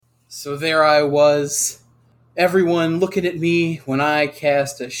So there I was, everyone looking at me when I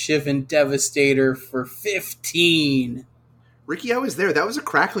cast a Shivan Devastator for 15. Ricky, I was there. That was a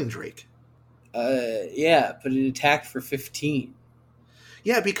Crackling Drake. Yeah, but it attacked for 15.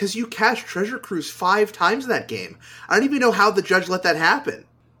 Yeah, because you cast Treasure Cruise 5 times in that game. I don't even know how the judge let that happen.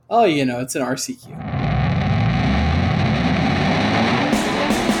 Oh, it's an RCQ.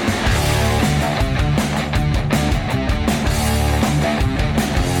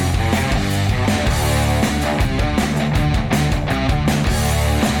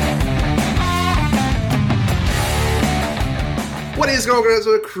 What is going on, guys?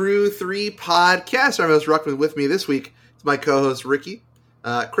 With Crew 3 podcast. I'm host Ruckman. With me this week is my co-host Ricky.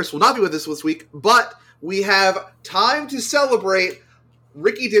 Chris will not be with us this week, but we have time to celebrate.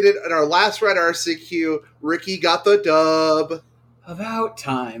 Ricky did it in our last Red RCQ. Ricky got the dub. About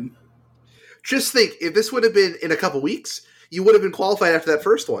time. Just think, if this would have been in a couple weeks, you would have been qualified after that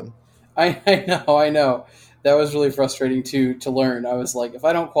first one. I know. That was really frustrating to learn. I was like, if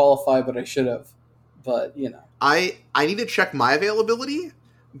I don't qualify, but I should have. But, I need to check my availability,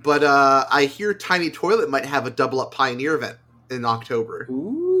 but I hear Tiny Toilet might have a double-up Pioneer event in October.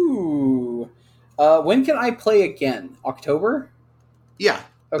 Ooh. When can I play again? October? Yeah,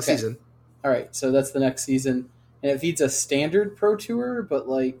 okay. The season. All right, so that's the next season. And it feeds a standard Pro Tour, but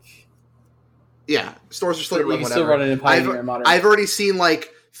yeah, stores are still going to run whatever. Still running in Pioneer and Modern. I've already seen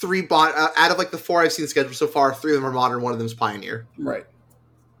three out of the 4 I've seen scheduled so far, 3 of them are Modern, 1 of them is Pioneer. Right.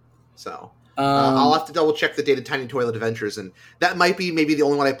 So I'll have to double check the date of Tiny Toilet Adventures, and that might be maybe the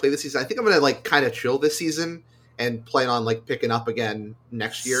only one I play this season. I think I'm going to kind of chill this season and plan on picking up again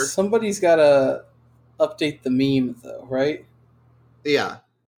next year. Somebody's got to update the meme though, right? Yeah.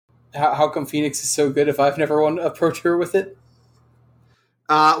 How come Phoenix is so good if I've never won a Pro Tour with it?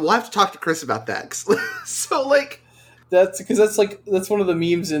 We'll have to talk to Chris about that. So that's because that's one of the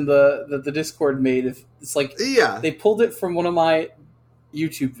memes in the Discord made. If it's they pulled it from one of my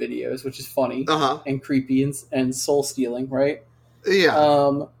YouTube videos, which is funny and creepy and soul stealing, right?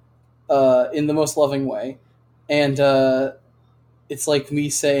 Yeah. In the most loving way, and it's like me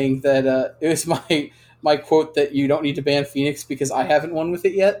saying that it was my quote that you don't need to ban Phoenix because I haven't won with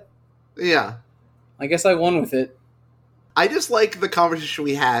it yet. Yeah. I guess I won with it. I just like the conversation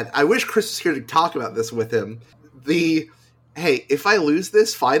we had. I wish Chris was here to talk about this with him. Hey, if I lose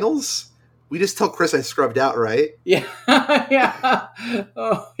this finals, we just tell Chris I scrubbed out, right? Yeah. Yeah.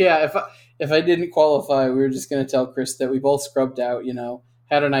 Oh, yeah. If I didn't qualify, we were just going to tell Chris that we both scrubbed out,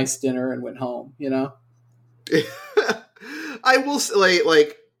 had a nice dinner and went home, I will say,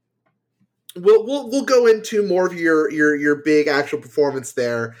 we'll go into more of your big actual performance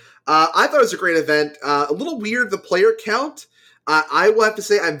there. I thought it was a great event. A little weird, the player count. I will have to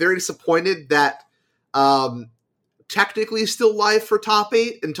say I'm very disappointed that technically still live for top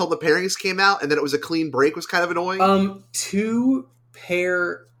 8 until the pairings came out, and then it was a clean break was kind of annoying. 2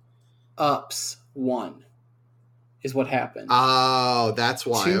 pair ups won is what happened. Oh, that's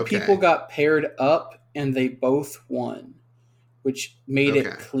why. 2 people got paired up, and they both won, which made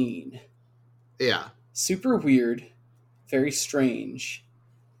it clean. Yeah. Super weird. Very strange.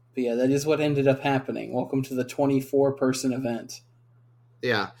 But yeah, that is what ended up happening. Welcome to the 24-person event.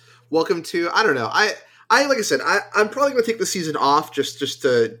 Yeah. Welcome to, I don't know. I like I said, I'm probably going to take the season off just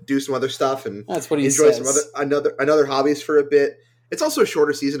to do some other stuff and that's what he enjoy says. some other hobbies for a bit. It's also a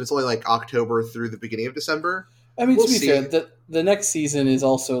shorter season. It's only October through the beginning of December. I mean, to be fair, the next season is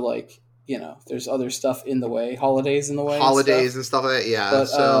also there's other stuff in the way, holidays in the way. Holidays and stuff like that, yeah. But,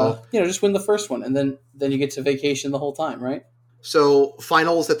 so just win the first one, and then you get to vacation the whole time, right? So,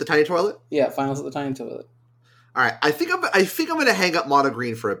 finals at the Tiny Toilet? Yeah, finals at the Tiny Toilet. All right. I think I'm going to hang up Mono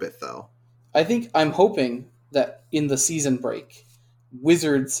Green for a bit, though. I'm hoping that in the season break,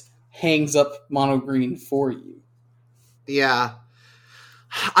 Wizards hangs up Mono Green for you. Yeah.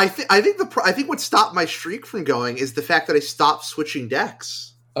 I think what stopped my streak from going is the fact that I stopped switching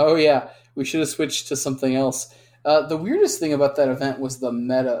decks. Oh, yeah. We should have switched to something else. The weirdest thing about that event was the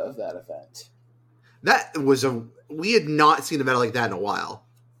meta of that event. We had not seen a meta like that in a while.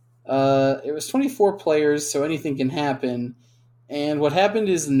 It was 24 players, so anything can happen. And what happened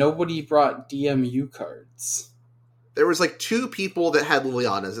is nobody brought DMU cards. There was 2 people that had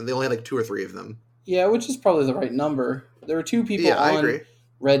Lilianas, and they only had 2 or 3 of them. Yeah, which is probably the right number. There were 2 people on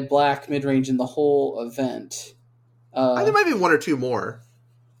red-black mid-range in the whole event. There might be 1 or 2 more.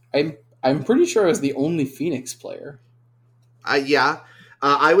 I'm pretty sure I was the only Phoenix player. Yeah.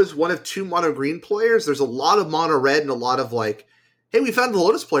 I was one of 2 mono green players. There's a lot of mono red and a lot of hey, we found the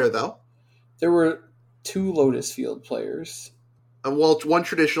Lotus player though. There were 2 Lotus Field players. Well, 1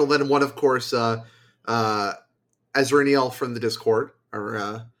 traditional, then 1, of course, Azraniel from the Discord,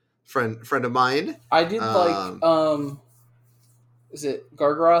 or friend of mine. I did is it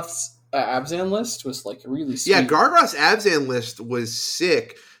Gargaroth's Abzan list was like really sweet. Yeah, Gargaroth's Abzan list was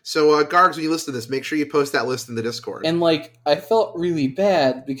sick. So, Gargs, when you listen to this, make sure you post that list in the Discord. And, like, I felt really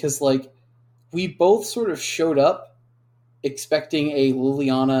bad because, like, we both sort of showed up expecting a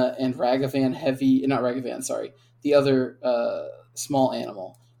Liliana and Ragavan heavy... Not Ragavan, sorry. The other small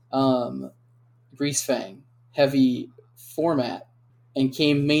animal. Greasefang. Heavy format. And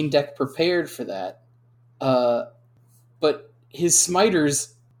came main deck prepared for that. But his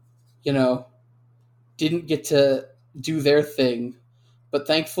Smiters, didn't get to do their thing. But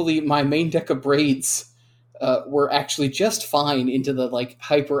thankfully, my main deck of Braids were actually just fine into the like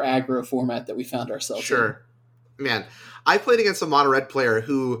hyper aggro format that we found ourselves in. Sure. Man, I played against a Mono Red player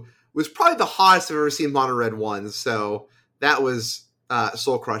who was probably the hottest I've ever seen Mono Red won, so that was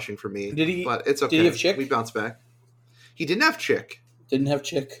soul crushing for me. But it's okay. Did he have Chick? We bounced back. He didn't have Chick. Didn't have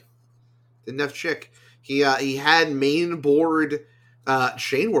Chick. He had main board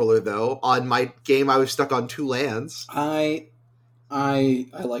Chain Whirler, though. On my game, I was stuck on 2 lands. I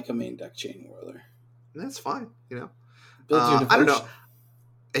like a main deck Chain Whirler. That's fine, I don't know.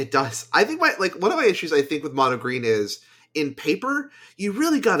 It does. I think one of my issues I think with Mono Green is in paper, you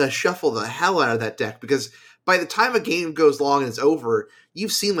really gotta shuffle the hell out of that deck because by the time a game goes long and it's over,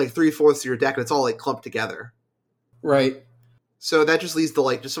 you've seen like 3/4 of your deck and it's all like clumped together. Right. So that just leads to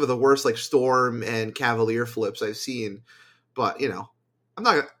like just some of the worst like Storm and Cavalier flips I've seen. But I'm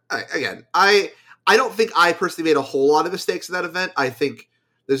not again. I don't think I personally made a whole lot of mistakes in that event. I think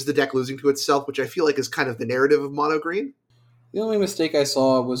there's the deck losing to itself, which I feel like is kind of the narrative of Mono Green. The only mistake I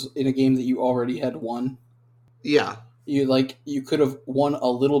saw was in a game that you already had won. Yeah. You could have won a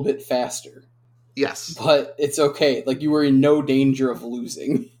little bit faster. Yes. But it's okay. Like, you were in no danger of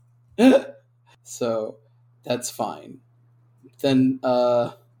losing. So, that's fine. Then,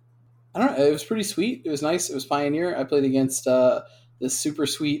 I don't know, it was pretty sweet. It was nice. It was Pioneer. I played against this super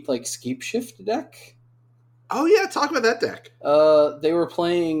sweet, like, Scape Shift deck. Oh, yeah, talk about that deck. They were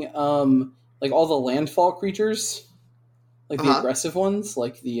playing, like, all the landfall creatures. Like, the aggressive ones.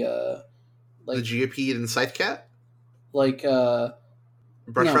 Like, the Geopede and Scythecat? Like,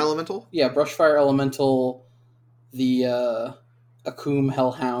 Brushfire Elemental? Yeah, Brushfire Elemental, the Akoum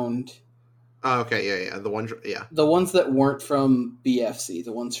Hellhound. Oh, okay, yeah. The ones that weren't from BFC,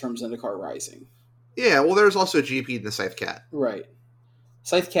 the ones from Zendikar Rising. Yeah, well, there's also a Geopede and a Scythecat. Right.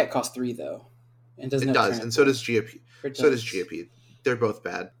 Scythecat costs 3, though. And it does, and so does Geopede. So does Geopede. They're both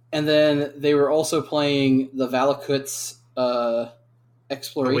bad. And then they were also playing the Valakut's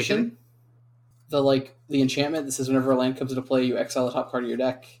Exploration. Awakening? The enchantment that says whenever a land comes into play, you exile the top card of your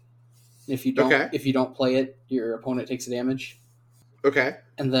deck. And if you don't play it, your opponent takes a damage. Okay.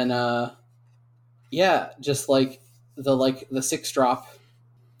 And then just like the 6-drop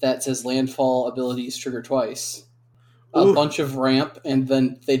that says landfall abilities trigger twice. A bunch of ramp, and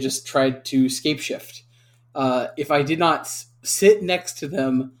then they just tried to Scape Shift. If I did not sit next to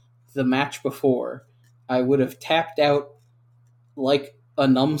them the match before, I would have tapped out like a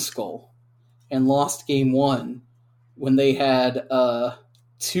numbskull and lost game 1 when they had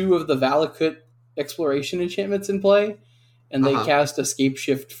 2 of the Valakut Exploration enchantments in play, and they cast a Scape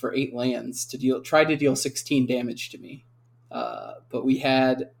Shift for 8 lands to try to deal 16 damage to me. But we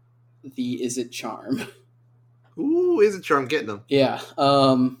had the Izzet Charm. Ooh, Izzet Charm getting them. Yeah.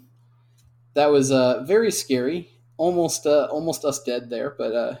 That was very scary. Almost us dead there,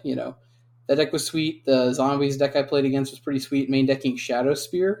 but that deck was sweet. The Zombies deck I played against was pretty sweet. Main decking Shadow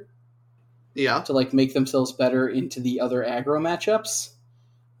Spear. Yeah. To like make themselves better into the other aggro matchups,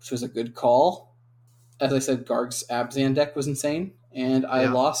 which was a good call. As I said, Garg's Abzan deck was insane, and I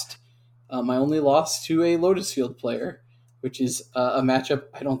lost my only loss to a Lotus Field player, which is a matchup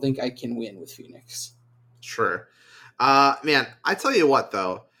I don't think I can win with Phoenix. Sure. Man, I tell you what,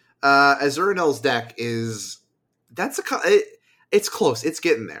 though. Azurinel's deck it's close. It's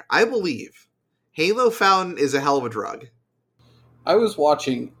getting there. I believe Halo Fountain is a hell of a drug. I was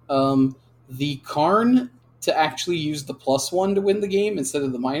watching the Karn to actually use the +1 to win the game instead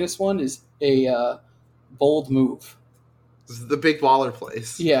of the -1 is a bold move. This is the big baller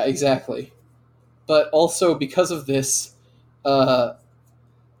place. Yeah, exactly. But also because of this,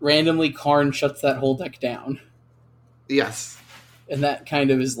 randomly Karn shuts that whole deck down. Yes. And that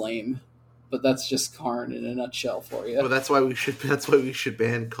kind of is lame. But that's just Karn in a nutshell for you. Well, that's why we should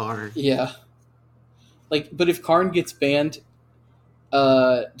ban Karn. Yeah. But if Karn gets banned,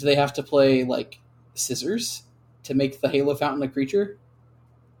 do they have to play Scissors to make the Halo Fountain a creature?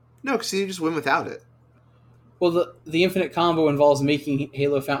 No, because you just win without it. Well, the infinite combo involves making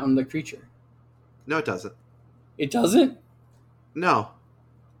Halo Fountain the creature. No, it doesn't. It doesn't? No.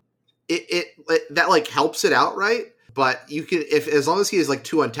 that like helps it out, right? But you can as long as he has like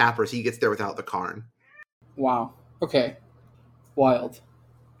 2 untappers, he gets there without the Karn. Wow. Okay. Wild.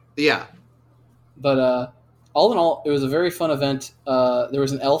 Yeah. But all in all, it was a very fun event. There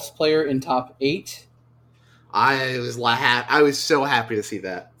was an Elves player in top 8. I was so happy to see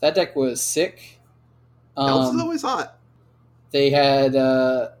that. That deck was sick. Elves is always hot. They had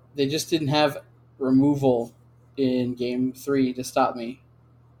they just didn't have removal in game 3 to stop me.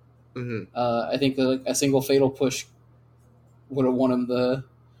 Mm-hmm. I think that a single fatal push would have won him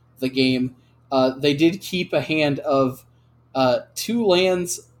the game. They did keep a hand of 2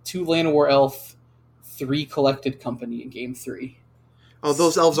 lands, 2 Llanowar Elf, 3 Collected Company in game 3. Oh,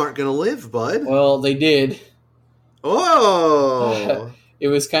 those elves aren't going to live, bud. Well, they did. Oh! It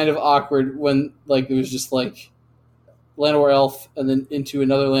was kind of awkward when it was just Llanowar Elf and then into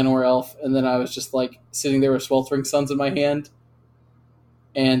another Llanowar Elf, and then I was just sitting there with Sweltering Suns in my hand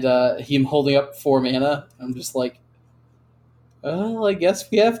and him holding up 4 mana. I'm just well, I guess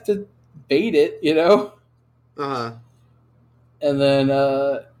we have to bait it, you know? Uh-huh. And then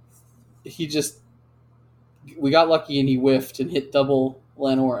we got lucky and he whiffed and hit double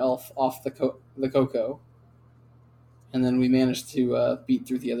Llanowar Elf off the Coco. And then we managed to beat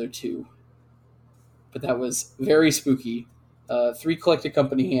through the other 2. But that was very spooky. 3 Collected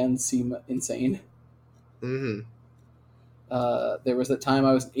Company hands seem insane. Mm-hmm. There was a time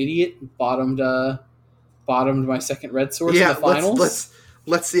I was an idiot, bottomed my second red source in the finals.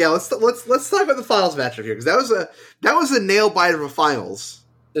 Let's talk about the finals matchup here, because that was a nail biter of a finals.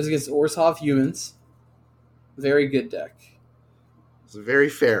 It was against Orzhov Humans. Very good deck. It's very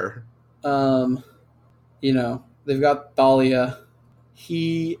fair. They've got Thalia.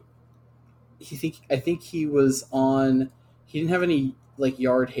 I think he was on. He didn't have any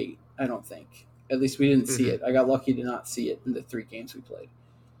yard hate. I don't think. At least we didn't see it. I got lucky to not see it in the 3 games we played.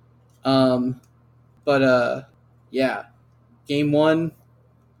 Yeah, game 1,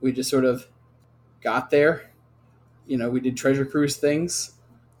 we just sort of got there. We did Treasure Cruise things.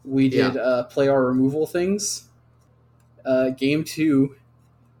 We did play our removal things. Game 2,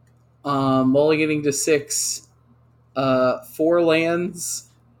 mulliganing to 6, 4 lands.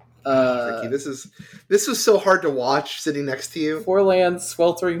 Ricky, this was so hard to watch sitting next to you. 4 lands,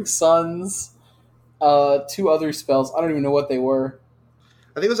 Sweltering Suns, 2 other spells. I don't even know what they were.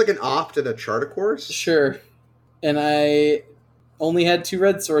 I think it was an Opt and a Charter Course. Sure. And I only had 2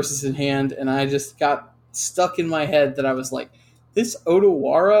 red sources in hand, and I just got stuck in my head that I was this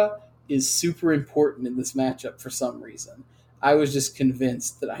Otawara is super important in this matchup for some reason. I was just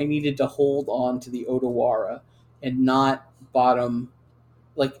convinced that I needed to hold on to the Otawara and not bottom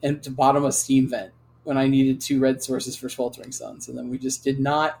a Steam Vent when I needed 2 red sources for Sweltering Suns. And then we just didn't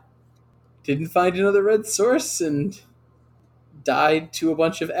find another red source and died to a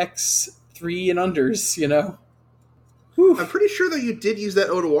bunch of X3 and unders, Whew. I'm pretty sure, though, you did use that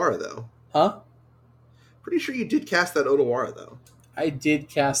Otawara, though. Huh? Pretty sure you did cast that Otawara, though. I did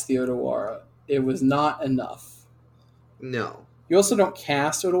cast the Otawara. It was not enough. No. You also don't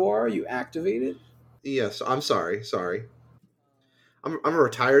cast Otawara, you activate it? Yes, I'm sorry. I'm a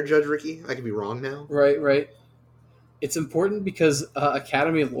retired judge, Ricky. I could be wrong now. Right. It's important because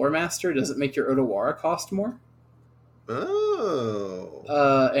Academy of Loremaster doesn't make your Otawara cost more.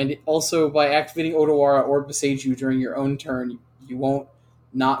 Oh. And also, by activating Otawara or Beseiju during your own turn, you won't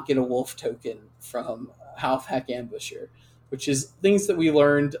not get a wolf token from Halfhack Ambusher, which is things that we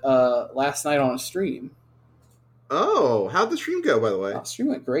learned last night on a stream. Oh, how'd the stream go, by the way? The stream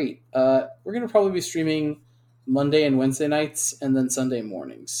went great. We're going to probably be streaming Monday and Wednesday nights, and then Sunday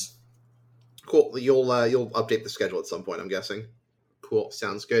mornings. Cool. You'll update the schedule at some point, I'm guessing. Cool.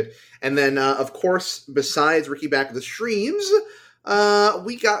 Sounds good. And then, of course, besides Ricky back at the streams,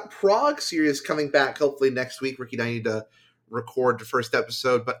 we got Prague Series coming back hopefully next week. Ricky and I need to record the first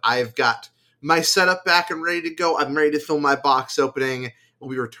episode, but I've got my setup back and ready to go. I'm ready to film my box opening. We'll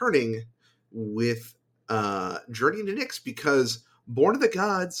be returning with Journey into Nyx because Born of the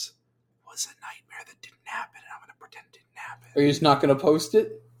Gods was a nightmare that didn't happen, and I'm going to pretend it didn't happen. Are you just not going to post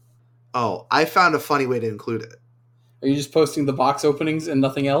it? Oh, I found a funny way to include it. Are you just posting the box openings and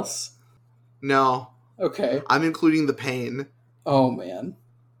nothing else? No. Okay. I'm including the pain. Oh, man.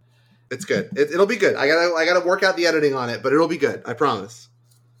 It's good. It'll be good. I gotta work out the editing on it, but it'll be good. I promise.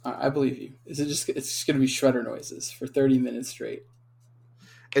 I believe you. It's just going to be shredder noises for 30 minutes straight.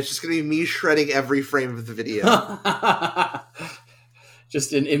 It's just going to be me shredding every frame of the video.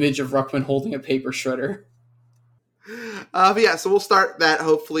 Just an image of Ruckman holding a paper shredder. But yeah, so we'll start that.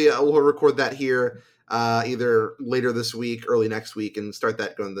 Hopefully, we'll record that here either later this week, early next week, and start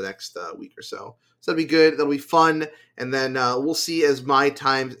that going the next week or so. So that'll be good. That'll be fun. And then we'll see as my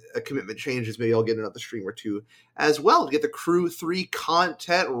time commitment changes. Maybe I'll get another stream or two as well to get the Crew 3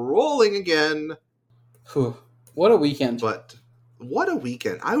 content rolling again. Whew. What a weekend. But what a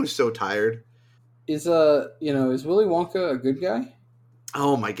weekend. I was so tired. Is Willy Wonka a good guy?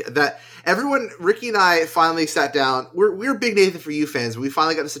 Oh my god! Ricky and I finally sat down. We're big Nathan For You fans. We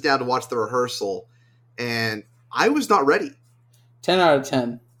finally got to sit down to watch the rehearsal, and I was not ready. 10 out of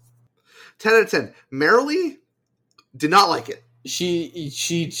 10. 10 out of 10. Marilee did not like it.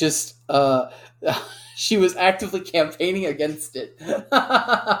 She just she was actively campaigning against it.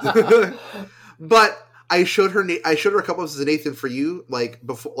 But I showed her a couple of Nathan For You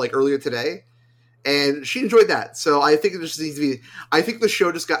earlier today. And she enjoyed that, so I think it just needs to be. I think the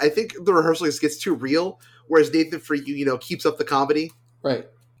show I think the rehearsal just gets too real, whereas Nathan For You, keeps up the comedy. Right.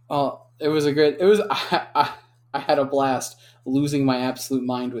 It was a great. It was. I had a blast losing my absolute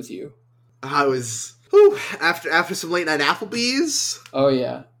mind with you. I was after some late night Applebee's. Oh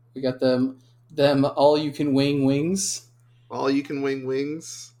yeah, we got them all you can wing wings. All you can wing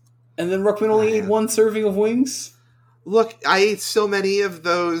wings. And then Ruckman only ate one serving of wings. Look, I ate so many of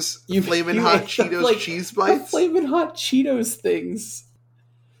those Flamin' Hot Cheetos cheese bites. The Flamin' Hot Cheetos things.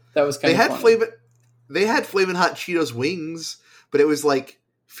 That was kind of funny. They had Flamin' Hot Cheetos wings, but it was like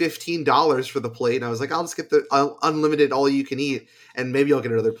 $15 for the plate. And I was like, I'll just get the unlimited all you can eat, and maybe I'll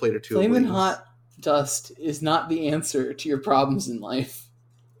get another plate or two. Flamin' Hot Dust is not the answer to your problems in life.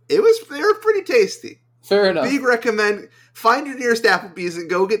 They were pretty tasty. Fair enough. Big recommend. Find your nearest Applebee's and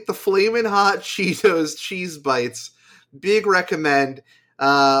go get the Flamin' Hot Cheetos cheese bites. Big recommend.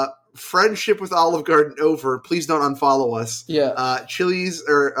 Friendship with Olive Garden over. Please don't unfollow us. Yeah. Chili's,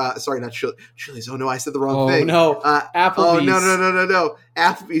 sorry, not Chili's. Oh no, I said the wrong thing. Oh no. Applebee's. Oh no.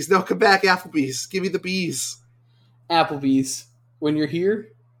 Applebee's. No, come back, Applebee's. Give me the bees. Applebee's. When you're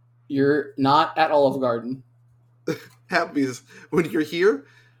here, you're not at Olive Garden. Applebee's. When you're here,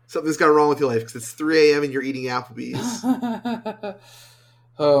 something's gone wrong with your life because it's 3 a.m. and you're eating Applebee's.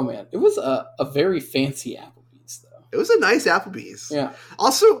 Oh man, it was a very fancy Applebee's. It was a nice Applebee's. Yeah.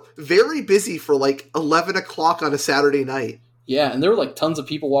 Also, very busy for 11 o'clock on a Saturday night. Yeah, and there were tons of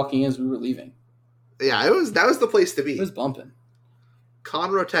people walking in as we were leaving. Yeah, that was the place to be. It was bumping.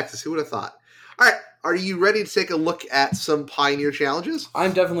 Conroe, Texas. Who would have thought? All right, are you ready to take a look at some Pioneer challenges?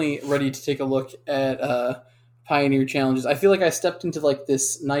 I'm definitely ready to take a look at Pioneer challenges. I feel like I stepped into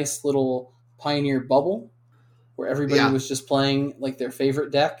this nice little Pioneer bubble where everybody was just playing their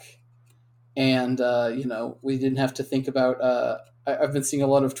favorite deck. And, we didn't have to think about... I've been seeing a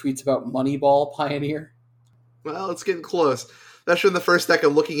lot of tweets about Moneyball Pioneer. Well, it's getting close. That's when the first deck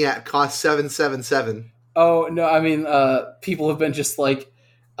I'm looking at costs 777. Oh, no, I mean, people have been just we're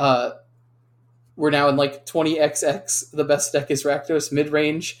now in 20XX. The best deck is Rakdos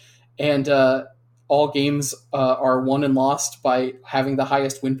mid-range. And all games are won and lost by having the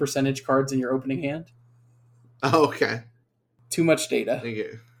highest win percentage cards in your opening hand. Oh, okay. Too much data. Thank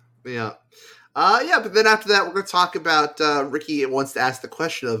you. Yeah. But then after that, we're going to talk about Ricky wants to ask the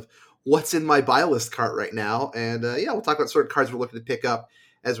question of what's in my buy list cart right now. And we'll talk about sort of cards we're looking to pick up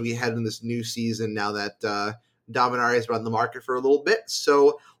as we head in this new season now that Dominaria has been on the market for a little bit.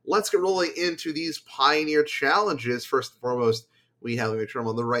 So let's get rolling into these Pioneer challenges. First and foremost, we have, let me make sure I'm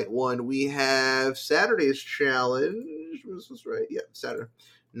on the right one. We have Saturday's challenge. Was this right? Yeah, Saturday.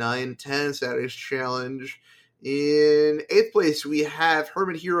 9-10, Saturday's challenge. In 8th place, we have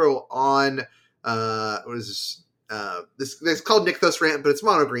Hermit Hero on, what is this? It's called Nykthos Rant, but it's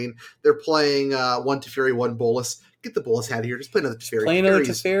mono green. They're playing 1 Teferi, 1 Bolas. Get the Bolas out of here. Just play another Teferi. Play another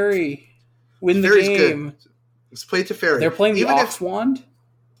Teferi. Win the game. Good. Let's play Teferi. They're playing the Oxwand.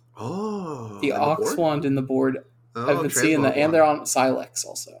 Oh. The Oxwand in the board. I've been seeing that. And they're on Sylex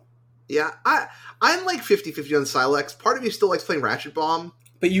also. Yeah. I'm 50-50 on Sylex. Part of me still likes playing Ratchet Bomb.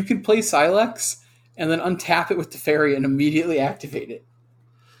 But you can play Sylex and then untap it with Teferi and immediately activate it.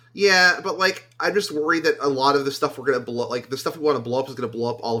 Yeah, but I'm just worried that a lot of the stuff we're going to blow, the stuff we want to blow up is going to blow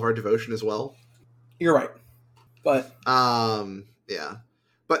up all of our devotion as well. You're right. But... yeah.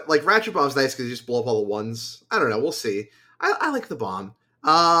 But, Ratchet Bomb's nice because you just blow up all the ones. I don't know. We'll see. I like the bomb.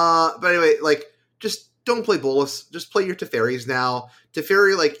 But anyway, just don't play Bolas. Just play your Teferis now.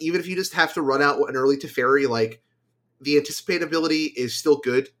 Teferi, even if you just have to run out an early Teferi, the anticipatability is still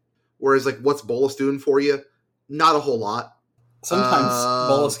good. Whereas, what's Bolas doing for you? Not a whole lot. Sometimes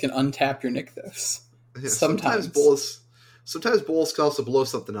Bolas can untap your Nykthos. Yeah, sometimes Bolas can also blow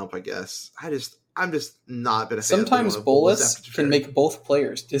something up, I guess. I'm just not been a fan. Sometimes Bolas can make both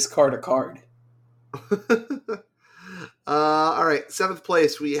players discard a card. All right, 7th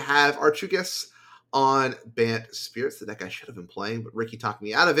place, we have Archugas on Bant Spirits, the deck I should have been playing, but Ricky talked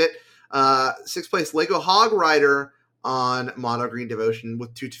me out of it. 6th place, Lego Hog Rider on Mono Green Devotion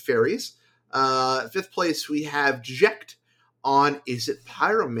with 2 Teferis. 5th place, we have Jekt on Is It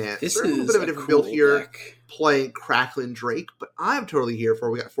Pyromancer? This is a little bit of a different build here, playing Crackling Drake, but I'm totally here for.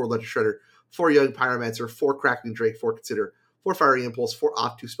 We got 4 Ledger Shredder, 4 Young Pyromancer, 4 Crackling Drake, 4 Consider, 4 Fiery Impulse, 4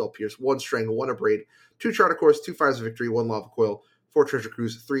 Opt, 2 Spell Pierce, 1 Strangle, 1 Abrade, 2 Charter Course, 2 Fires of Victory, 1 Lava Coil, 4 Treasure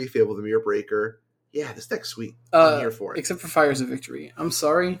Cruise, 3 Fable the Mirror Breaker. Yeah, this deck's sweet. I'm here for it. Except for Fires of Victory. I'm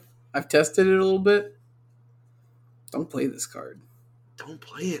sorry. I've tested it a little bit. Don't play this card. Don't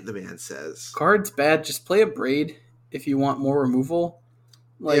play it, the man says. Card's bad. Just play Abrade if you want more removal.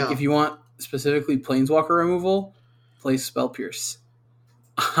 If you want specifically Planeswalker removal, play Spell Pierce.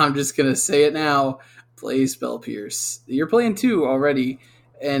 I'm just going to say it now. Play Spell Pierce. You're playing 2 already,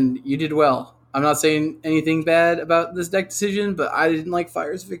 and you did well. I'm not saying anything bad about this deck decision, but I didn't like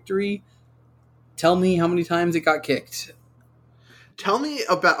Fires of Victory. Tell me how many times it got kicked. Tell me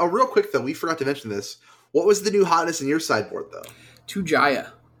about, real quick though, we forgot to mention this. What was the new hotness in your sideboard though? 2 Jaya.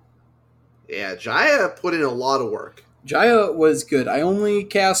 Yeah, Jaya put in a lot of work. Jaya was good. I only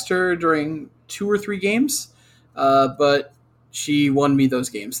cast her during 2 or 3 games, but she won me those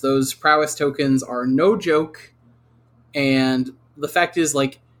games. Those prowess tokens are no joke, and the fact is,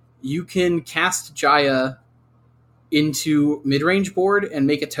 you can cast Jaya into mid-range board and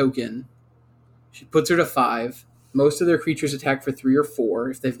make a token. She puts her to 5. Most of their creatures attack for 3 or 4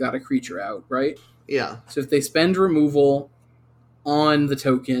 if they've got a creature out, right? Yeah. So if they spend removal on the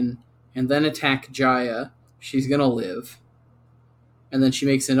token and then attack Jaya, she's going to live. And then she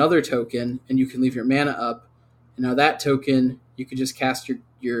makes another token, and you can leave your mana up. And now that token, you can just cast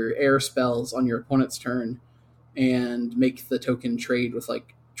your air spells on your opponent's turn and make the token trade with,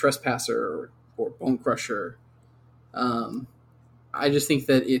 Trespasser or Bone Crusher. I just think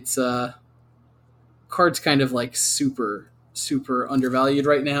that it's... card's kind of super, super undervalued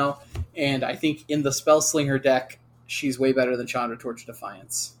right now. And I think in the Spellslinger deck, she's way better than Chandra Torch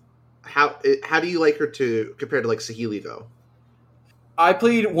Defiance. How do you like her to compare to Saheeli though? I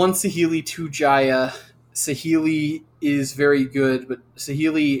played 1 Saheeli, 2 Jaya. Saheeli is very good, but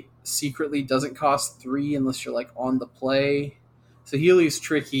Saheeli secretly doesn't cost 3 unless you're on the play. Saheeli's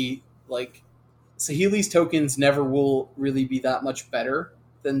tricky. Saheeli's tokens never will really be that much better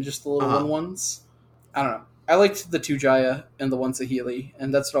than just the little 1/1s. I don't know. I liked the 2 Jaya and the 1 Saheeli,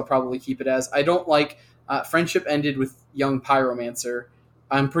 and that's what I'll probably keep it as. I don't like Friendship ended with Young Pyromancer.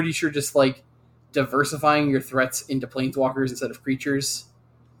 I'm pretty sure just diversifying your threats into Planeswalkers instead of creatures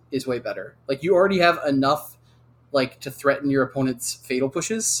is way better. You already have enough to threaten your opponent's fatal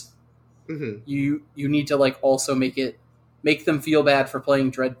pushes. Mm-hmm. You need to also make them feel bad for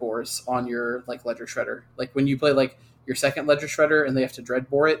playing Dreadbores on your Ledger Shredder. When you play your second Ledger Shredder and they have to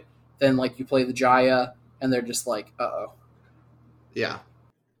Dreadbore it, then you play the Jaya and they're just uh-oh. Yeah.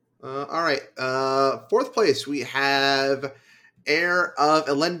 All right. 4th place, we have Heir of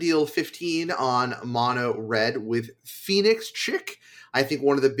Elendil 15 on Mono Red with Phoenix Chick. I think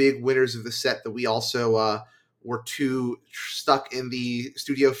one of the big winners of the set that we also were too stuck in the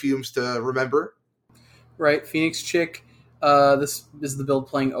studio fumes to remember. Right. Phoenix Chick. This is the build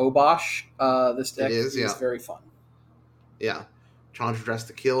playing Obosh. This deck is very fun. Yeah. Chandra Dress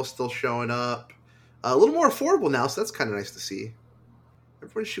to Kill still showing up. A little more affordable now, so that's kind of nice to see.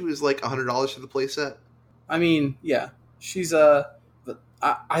 Remember when she was $100 for the playset? I mean, yeah. She's I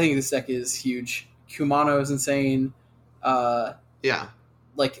think this deck is huge. Kumano is insane. Yeah.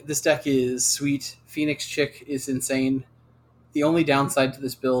 This deck is sweet. Phoenix Chick is insane. The only downside to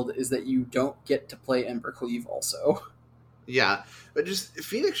this build is that you don't get to play Embercleave also. Yeah, but just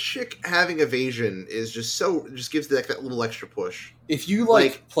Phoenix Chick having evasion is just gives the deck that little extra push. If you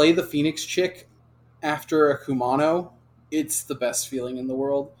play the Phoenix Chick after a Kumano, it's the best feeling in the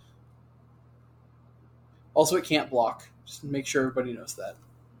world. Also, it can't block. Just make sure everybody knows that.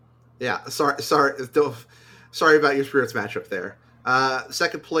 Yeah, sorry about your Spirits matchup there.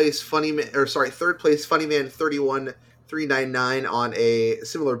 Third place, Funny Man 31399 on a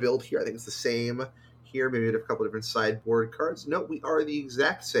similar build here. I think it's the same here. Maybe a couple different sideboard cards. No, we are the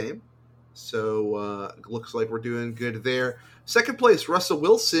exact same. So looks like we're doing good there. Second place, Russell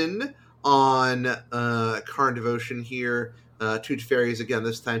Wilson on Karn Devotion here. 2 Teferis again.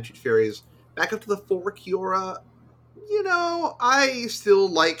 This time 2 Teferis back up to the 4 Kiora. I still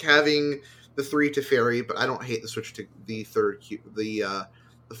like having the 3 Teferi, but I don't hate the switch to the the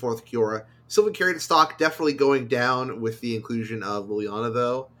 4th Kiora. Sylvan Carried Stock definitely going down with the inclusion of Liliana,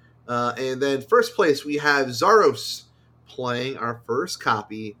 though. And then first place, we have Zaros playing our first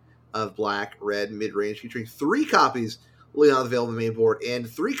copy of Black Red Midrange, featuring 3 copies Liliana Veil on the main board and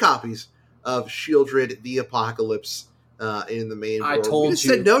 3 copies of Sheoldred the Apocalypse in the main board. I told you.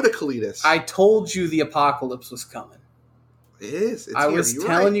 Said no to Kalitas. I told you the Apocalypse was coming. It is. I was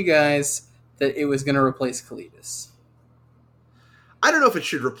telling you guys that it was going to replace Kalitas. I don't know if it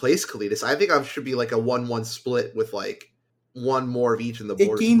should replace Kalitas. I think it should be like a 1-1 split with like one more of each in the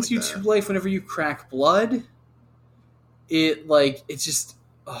board. It gains you 2 life whenever you crack blood. It's just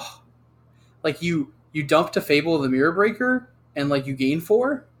like you dump to Fable of the Mirror Breaker and like you gain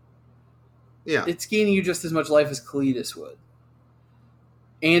 4. Yeah, it's gaining you just as much life as Kalitas would,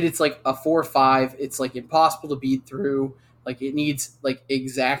 and it's like a 4/5. It's like impossible to beat through. Like it needs like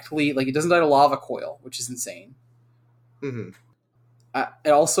exactly like it doesn't die to Lava Coil, which is insane. Mm-hmm.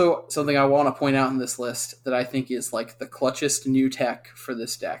 Also, something I want to point out in this list that I think is like the clutchest new tech for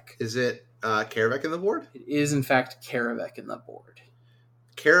this deck. Is it Karavek in the board? It is, in fact, Karavek in the board.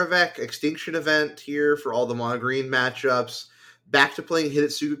 Karavek Extinction Event here for all the mono green matchups. Back to playing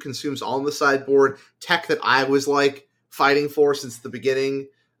Hidetsugu consumes all on the sideboard. Tech that I was like fighting for since the beginning.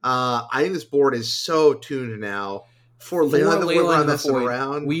 I think this board is so tuned now. For Leyline the Void messing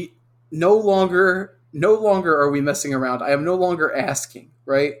around. We no longer are we messing around. I am no longer asking,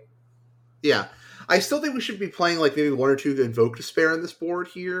 right? Yeah. I still think we should be playing like maybe 1 or 2 Invoke Despair on this board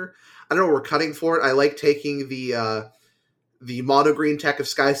here. I don't know what we're cutting for it. I like taking the mono green tech of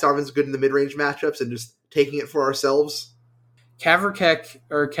Sky Sovereign's good in the mid-range matchups and just taking it for ourselves. Kavarek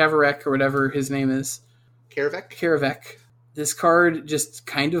or whatever his name is. Karavek. This card just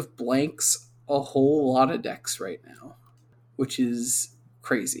kind of blanks a whole lot of decks right now, which is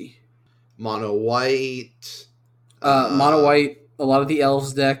crazy. Mono white. Mono white, a lot of the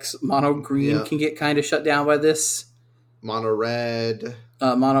elves decks. Mono green can get kind of shut down by this. Mono red.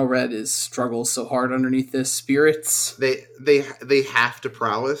 Mono red struggles so hard underneath this. Spirits. They have to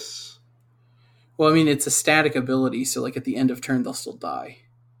prowess. Well, I mean, it's a static ability, so like at the end of turn, they'll still die.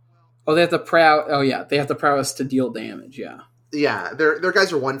 Oh, they have to prow. Oh, yeah, they have to prowess to deal damage. Yeah. Yeah, their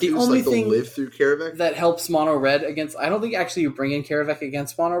guys are 1/2, so like they'll live through Karavek. That helps mono red against. I don't think actually you bring in Karavek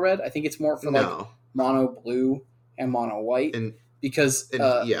against mono red. I think it's more for like mono blue and mono white, because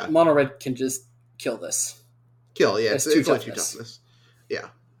mono red can just kill this. It's 2 toughness. Yeah,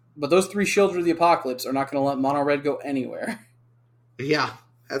 but those 3 Sheoldred of the Apocalypse are not going to let mono red go anywhere. Yeah,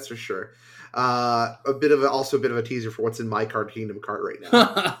 that's for sure. A bit of a teaser for what's in my card Kingdom cart right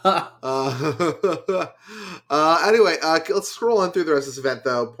now. Anyway, let's scroll on through the rest of this event,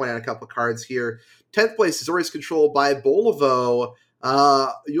 though. Point out a couple of cards here. 10th place is always controlled by Bolivo.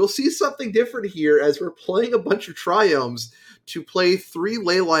 You'll see something different here as we're playing a bunch of Triomes to play 3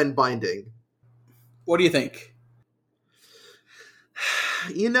 Leyline Binding. What do you think?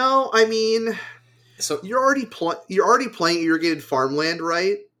 I mean, so you're already playing irrigated farmland,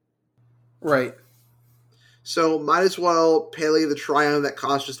 right? Right. So might as well Pele the Triome that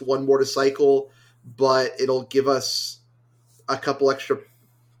costs just 1 more to cycle, but it'll give us a couple extra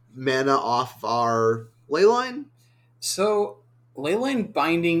mana off our Leyline. So Leyline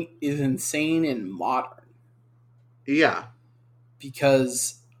Binding is insane in Modern. Yeah.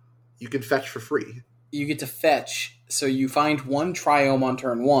 Because you can fetch for free. You get to fetch, so you find 1 Triome on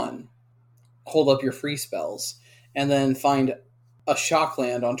turn 1, hold up your free spells, and then find a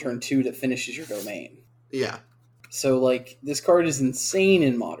Shockland on turn 2 that finishes your domain. Yeah. So, like, this card is insane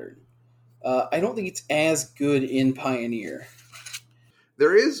in Modern. I don't think it's as good in Pioneer.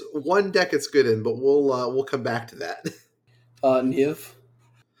 There is one deck it's good in, but we'll come back to that. Niv?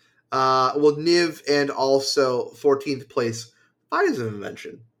 Niv and also 14th place, Fires of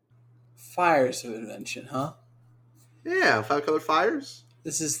Invention. Fires of Invention, huh? Yeah, 5-color fires.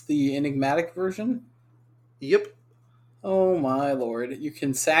 This is the enigmatic version? Yep. Oh my lord. You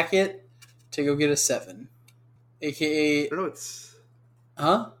can sack it to go get a 7. AKA... I don't know, it's...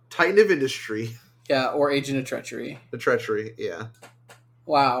 Huh? Titan of Industry. Yeah, or Agent of Treachery. The Treachery, yeah.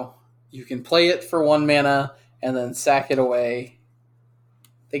 Wow. You can play it for 1 mana and then sack it away.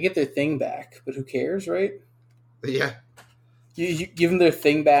 They get their thing back, but who cares, right? Yeah. You give them their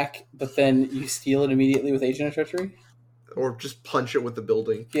thing back, but then you steal it immediately with Agent of Treachery? Or just punch it with the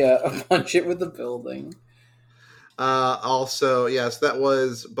building. Yeah, punch it with the building. So that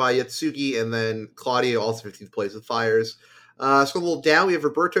was by Yatsugi, and then Claudio, also 15th place with Fires. So a little down, we have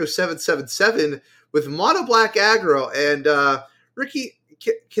Roberto777 with Mono Black Aggro, and Ricky,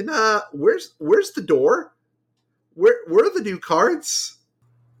 can where's the door? Where are the new cards?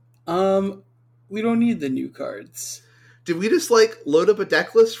 We don't need the new cards. Did we just load up a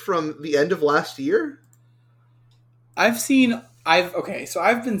deck list from the end of last year? I've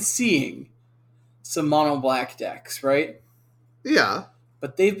been seeing some mono black decks, right? Yeah.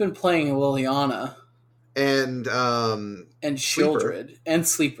 But they've been playing Liliana. And Sheoldred. And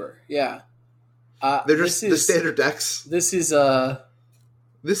Sleeper, yeah. They're just the standard decks. This is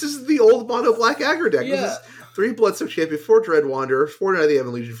the old mono black aggro deck. Yeah. This is 3 Bloodstock Champion, 4 Dread Wanderer, 4 Night of the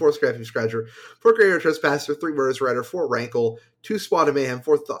Evil Legion, 4 Scrappy Scratcher, 4 Graveyard Trespasser, 3 Murderous Rider, 4 Rankle, 2 Spawn of Mayhem,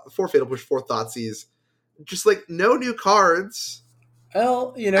 4 Fatal Push, 4 Thoughtseize. Just like no new cards.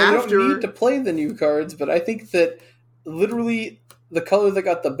 Well, you don't need to play the new cards, but I think that literally the color that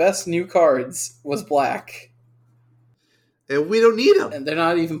got the best new cards was black. And we don't need them. And they're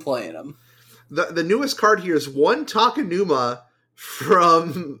not even playing them. The newest card here is 1 Takenuma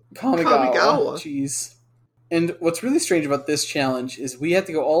from Kamigawa. Jeez. And what's really strange about this challenge is we have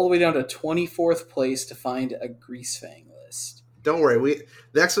to go all the way down to 24th place to find a Greasefang list. Don't worry,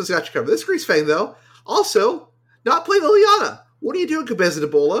 the next one's got you covered. This Greasefang, though, also not playing Liliana. What are you doing, Cabeza de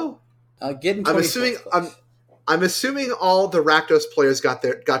Bolo? Getting 24th place. I'm assuming all the Rakdos players got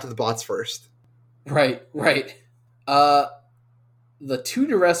to the bots first. Right. The 2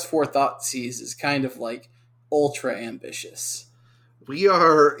 Duress 4 Thoughtseize is kind of like ultra ambitious. We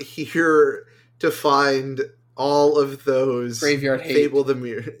are here to find all of those Graveyard Hate. Fable the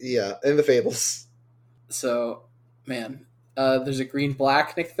Mirror. Yeah, and the Fables. So, man, there's a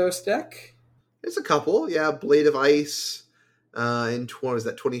green-black Nykthos deck. There's a couple, yeah. Blade of Ice in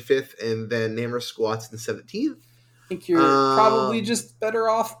 25th, and then Namor Squats in 17th. I think you're probably just better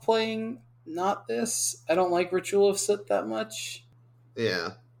off playing not this. I don't like Ritual of Soot that much.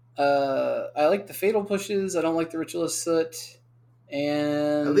 Yeah. I like the Fatal Pushes. I don't like the Ritual of Soot.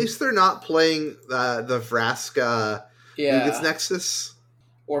 And at least they're not playing the Vraska Ugit's Nexus.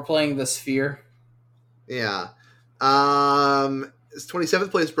 Or playing the Sphere. Yeah. 27th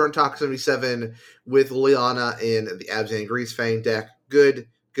place Burnt Talk 77 with Liliana in the Abzan Greasefang deck. Good.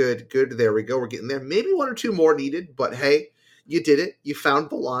 There we go. We're getting there. Maybe 1 or 2 more needed, but hey, you did it. You found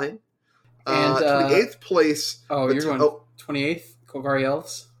the line. And 28th place. Oh, you're going 28th? Golgari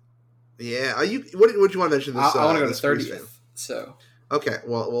Elves? Yeah. What do you want to mention this? I want to go to 30th. So okay,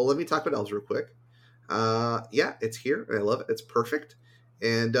 well, let me talk about Elves real quick. Yeah, it's here. I love it. It's perfect,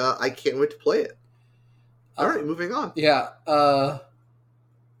 and I can't wait to play it. All right, moving on. Yeah.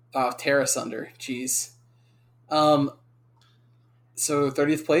 Terra Sunder. Jeez. So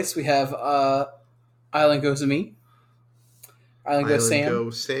 30th place we have Island Go Sam. Island Go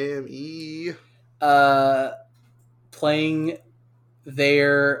Sam E. Playing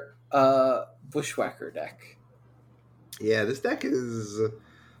their Bushwhacker deck. Yeah, this deck is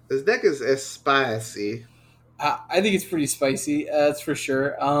spicy. I think it's pretty spicy. That's for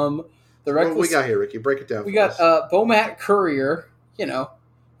sure. The Reckless, what we got here, Ricky? Break it down. We got Bomat Courier.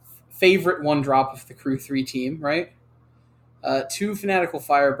 Favorite 1-drop of the Crew 3 team, right? 2 Fanatical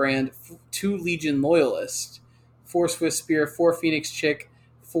Firebrand, 2 Legion Loyalist, 4 Swift Spear, 4 Phoenix Chick,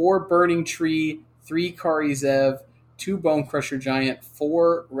 4 Burning Tree, 3 Kari Zev, 2 Bone Crusher Giant,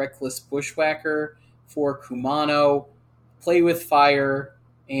 4 Reckless Bushwhacker, 4 Kumano, Play with Fire,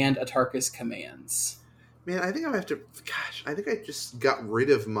 and Atarka's Commands. Man, I think I just got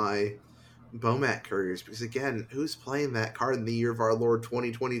rid of my Bomat Couriers because, again, who's playing that card in the year of our Lord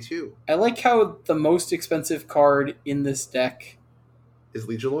 2022? I like how the most expensive card in this deck is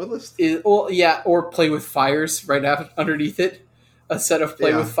Legion Loyalist. Or Play with Fires right underneath it. A set of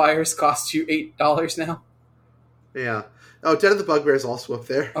Play with Fires costs you $8 now. Yeah. Oh, Den of the Bugbear is also up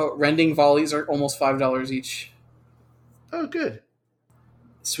there. Oh, Rending Volleys are almost $5 each. Oh, good.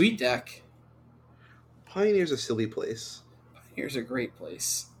 Sweet deck. Pioneer's a silly place. Pioneer's a great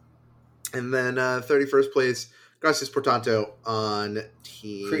place. And then 31st place, Gracias por tanto on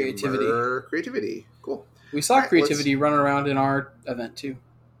Team Creativity. Cool. We saw Creativity running around in our event, too.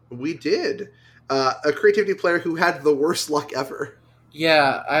 We did. A Creativity player who had the worst luck ever.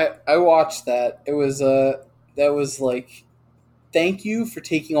 Yeah, I watched that. It was that was like, thank you for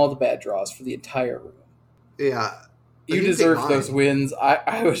taking all the bad draws for the entire room. Yeah. You deserve those wins.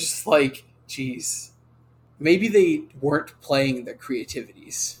 I was just like, geez. Maybe they weren't playing the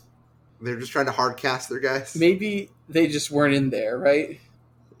Creativities. They're just trying to hard cast their guys. Maybe they just weren't in there, right?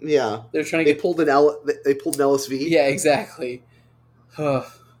 Yeah. They're trying to They pulled an LSV. Yeah, exactly. All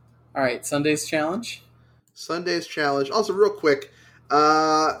right, Sunday's challenge. Also, real quick,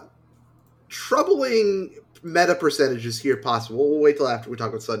 troubling meta percentages here possible. We'll wait till after we talk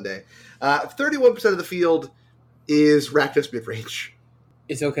about Sunday. 31% of the field is Rakdos mid-range.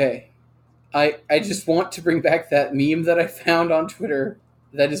 It's okay. I just want to bring back that meme that I found on Twitter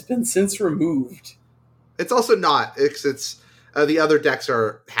that has been since removed. It's also not. It's the other decks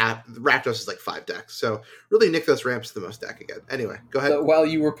are Rakdos is like 5 decks. So really Nykthos ramps the most deck again. Anyway, go ahead. So while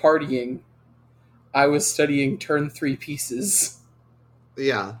you were partying, I was studying turn 3 pieces.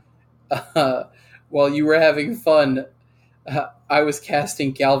 Yeah. While you were having fun, I was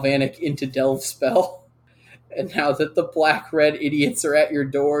casting Galvanic into Delve Spell, and now that the black-red idiots are at your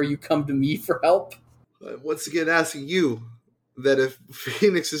door, you come to me for help. Once again, asking you that if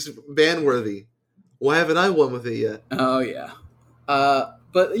Phoenix is ban-worthy, why haven't I won with it yet? Oh, yeah.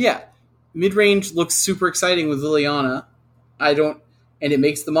 But, yeah, mid-range looks super exciting with Liliana. And it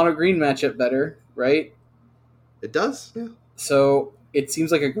makes the mono-green matchup better, right? It does, yeah. So it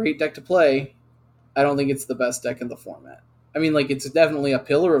seems like a great deck to play. I don't think it's the best deck in the format. I mean, like, it's definitely a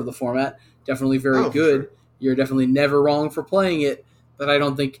pillar of the format, definitely very good. Sure. You're definitely never wrong for playing it, but I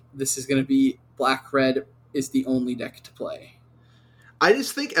don't think this is going to be black-red is the only deck to play. I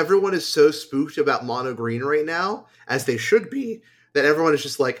just think everyone is so spooked about mono-green right now, as they should be, that everyone is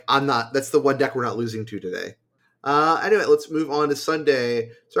just like, that's the one deck we're not losing to today. Anyway, let's move on to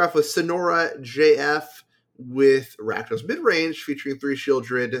Sunday. Start off with Sonora JF with Rakdos Midrange, featuring 3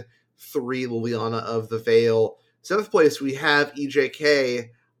 Shieldred, 3 Liliana of the Veil. 7th place, we have EJK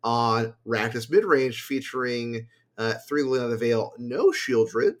on Rakdos Midrange, featuring 3 Liliana of the Veil, no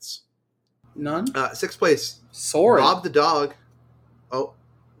Shieldreds. None? 6th place, Sorin. Bob the Dog. Oh,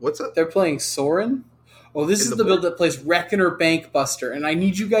 what's up? They're playing Sorin? Oh, this is the build that plays Reckoner Bankbuster, and I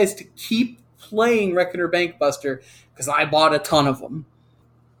need you guys to keep playing Reckoner Bankbuster, because I bought a ton of them.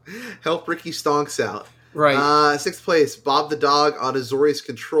 Help Ricky Stonks out. Right. 6th place, Bob the Dog on Azorius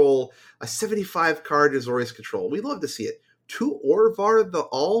Control, a 75-card Azorius Control. We love to see it. 2 Orvar the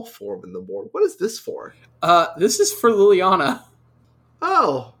All form in the board. What is this for? This is for Liliana.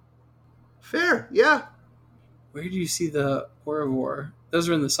 Oh. Fair, yeah. Where do you see the Orvar? Those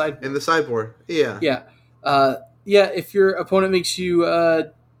are in the sideboard. In the sideboard, yeah. Yeah. If your opponent makes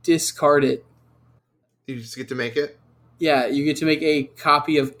you discard it. You just get to make it? Yeah, you get to make a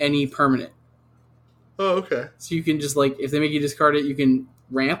copy of any permanent. Oh, okay. So you can just, if they make you discard it, you can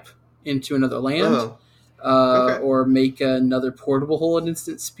ramp into another land. Okay. Or make another portable hole at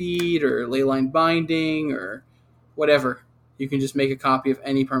instant speed, or Leyline Binding, or whatever. You can just make a copy of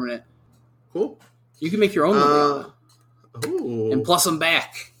any permanent. Cool. You can make your own Liliana. Ooh. And plus them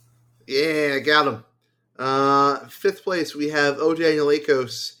back. Yeah, got him. 5th place, we have O'Daniel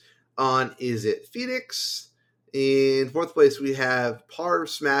Akos on Is It Phoenix? In 4th place, we have Par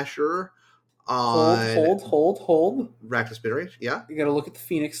Smasher on... Hold. Rakdos Midrange, yeah. You gotta look at the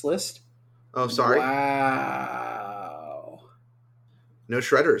Phoenix list. Oh, sorry. Wow. No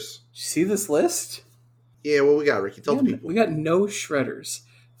Shredders. Did you see this list? Yeah, what we got, Ricky? Tell the people. We got no Shredders.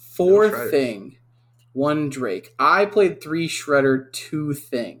 4 Thing. 1 Drake. I played 3 Shredder, 2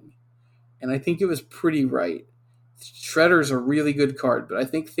 Thing. And I think it was pretty right. Shredder's a really good card, but I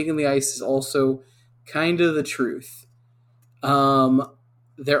think Thing in the Ice is also kind of the truth.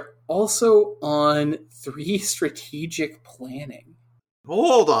 They're also on 3 Strategic Planning.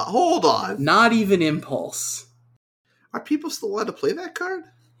 Hold on. Not even Impulse. Are people still allowed to play that card?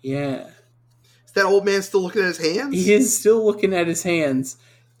 Yeah. Is that old man still looking at his hands? He is still looking at his hands.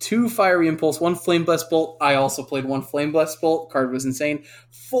 2 Fiery Impulse, 1 Flame Blast Bolt. I also played 1 Flame Blast Bolt. Card was insane.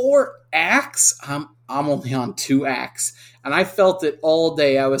 4 Axe. I'm only on 2 Axe. And I felt it all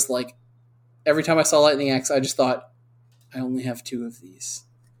day. I was like, every time I saw Lightning Axe, I just thought, I only have 2 of these.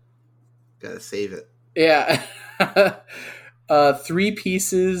 Gotta save it. Yeah. 3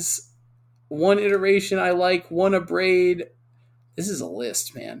 pieces. 1 iteration I like. 1 Abrade. This is a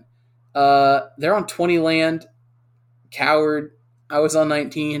list, man. They're on 20 land. Coward. I was on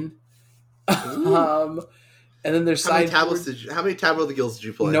 19. And then there's how many Tablet of the Guilds did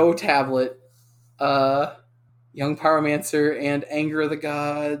you play? No tablet. Young Pyromancer and Anger of the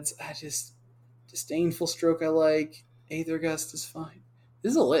Gods. Disdainful Stroke I like. Aether Gust is fine.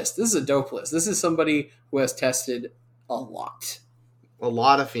 This is a list. This is a dope list. This is somebody who has tested a lot. A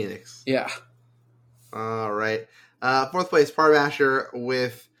lot of Phoenix. Yeah. All right. 4th place, Parmasher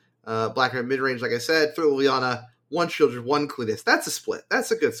with Black Red Midrange, like I said. 3 Liliana, 1 Shieldred, 1 Cletus. That's a split.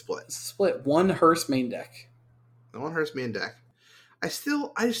 That's a good split. It's a split. 1 Hearse main deck. 1 Hearse main deck. I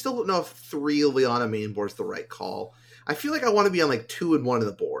still don't know if 3 Liliana main board's the right call. I feel like I want to be on 2 and 1 of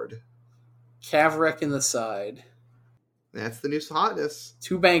the board. Cavrek in the side. That's the new hotness.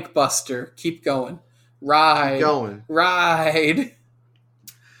 2 Bankbuster. Keep going. Ride. Keep going. Ride.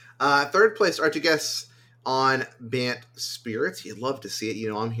 3rd place, Artugues on Bant Spirits. You'd love to see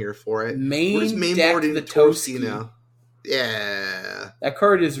it. I'm here for it. Main deck board the Toski. Yeah. That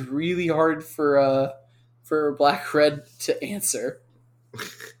card is really hard for Black Red to answer.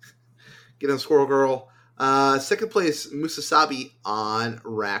 Get on Squirrel Girl. 2nd place, Musasabi on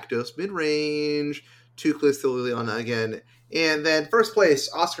Rakdos Midrange. 2 Cletus to Liliana again. And then 1st place,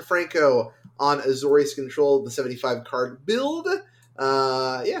 Oscar Franco on Azorius Control, the 75 card build.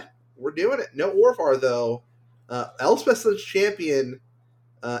 Yeah, we're doing it. No Orvar, though. Elspeth Sun's champion,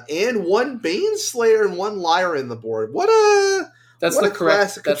 and one Baneslayer and one Lyra in the board. That's the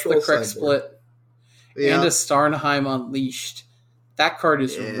correct split. Yeah. And a Starnheim Unleashed. That card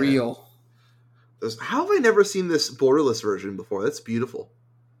is real. How have I never seen this borderless version before? That's beautiful.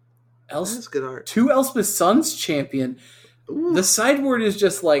 That's good art. 2 Elspeth Sun's champion. Ooh. The sideboard is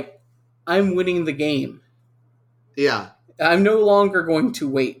just like, I'm winning the game. Yeah. I'm no longer going to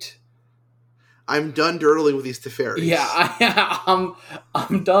wait. I'm done dirtling with these Teferis. Yeah,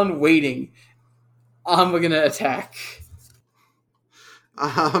 I'm done waiting. I'm gonna attack.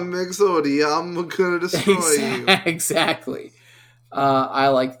 I'm Exodia. I'm gonna destroy you. Exactly. I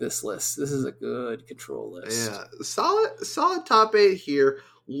like this list. This is a good control list. Yeah, solid top 8 here.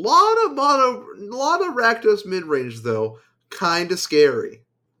 Lot of Rakdos mid range though. Kind of scary,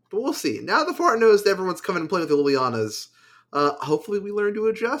 but we'll see. Now the fart knows that everyone's coming and playing with the Lilianas. Hopefully we learn to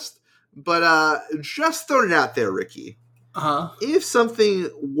adjust. But just throwing it out there, Ricky. If something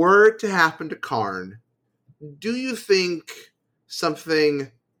were to happen to Karn, do you think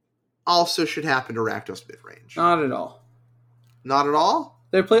something also should happen to Rakdos mid-range? Not at all. Not at all?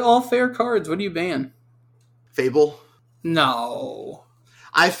 They play all fair cards. What do you ban? Fable? No.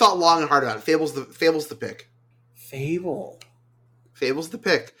 I thought long and hard about it. Fable's the pick. Fable's the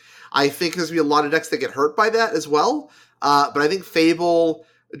pick. I think there's going to be a lot of decks that get hurt by that as well. But I think Fable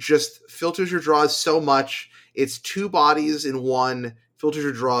just filters your draws so much. It's 2 bodies in 1. Filters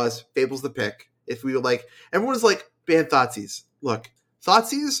your draws. Fable's the pick. If we were like, everyone's like, ban Thoughtseize. Look,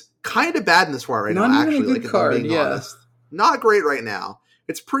 Thoughtseize kind of bad in this war right now. Not actually, even a good card. Being honest. Not great right now.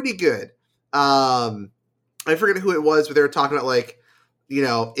 It's pretty good. I forget who it was, but they were talking about like, you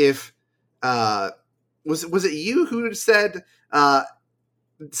know, if was it you who said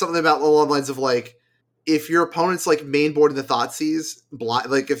something about along the lines of like, if your opponent's like main board in the Thoughtseize,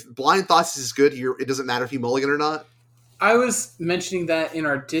 if blind Thoughtseize is good, it doesn't matter if you mulligan or not. I was mentioning that in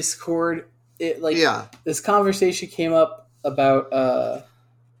our Discord. This conversation came up about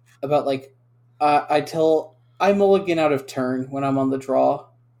like I mulligan out of turn when I'm on the draw.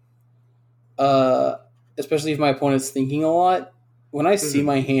 Especially if my opponent's thinking a lot. When I see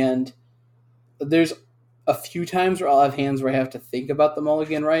my hand, there's a few times where I'll have hands where I have to think about the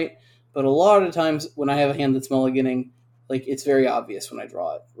mulligan, right? But a lot of times when I have a hand that's mulliganing, like, it's very obvious when I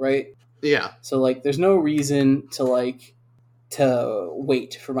draw it, right? Yeah. So, like, there's no reason to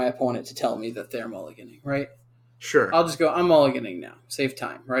wait for my opponent to tell me that they're mulliganing, right? Sure. I'll just go, I'm mulliganing now. Save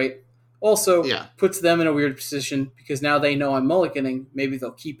time, right? Also, puts them in a weird position because now they know I'm mulliganing. Maybe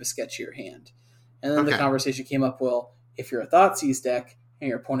they'll keep a sketchier hand. And then the conversation came up, well, if you're a Thoughtseize deck and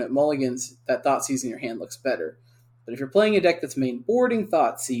your opponent mulligans, that Thoughtseize in your hand looks better. But if you're playing a deck that's main boarding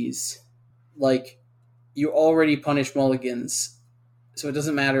Thoughtseize, like, you already punish mulligans, so it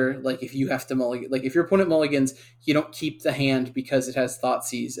doesn't matter, like, if you have to mulligan. Like, if your opponent mulligans, you don't keep the hand because it has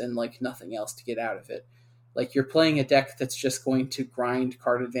Thoughtseize and, like, nothing else to get out of it. Like, you're playing a deck that's just going to grind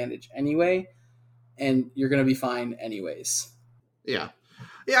card advantage anyway, and you're going to be fine anyways. Yeah.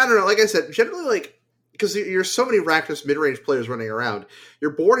 Yeah, I don't know. Like I said, generally, like, because you're so many Rakdos mid-range players running around, you're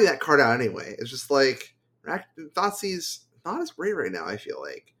boarding that card out anyway. It's just like, Thoughtseize not as great right now, I feel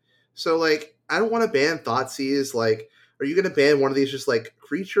like. So, like, I don't want to ban Thoughtseize. Like, are you going to ban one of these just, like,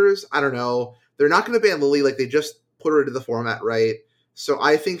 creatures? I don't know. They're not going to ban Lily. Like, they just put her into the format, right? So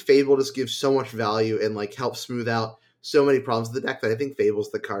I think Fable just gives so much value and, like, helps smooth out so many problems with the deck that I think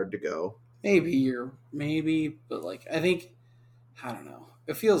Fable's the card to go. Maybe, but, like, I think, I don't know.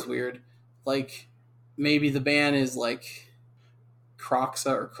 It feels weird. Like, maybe the ban is, like,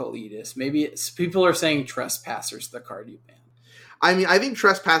 Kroxa or Kalidas. Maybe people are saying Trespasser's the card you ban. I mean, I think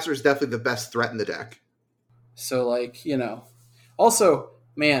Trespasser is definitely the best threat in the deck. So, like, you know. Also,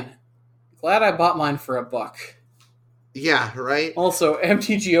 man, glad I bought mine for $1. Yeah, right? Also,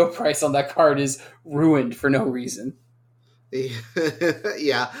 MTGO price on that card is ruined for no reason.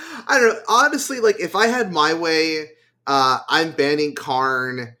 Yeah. I don't know. Honestly, like, if I had my way, I'm banning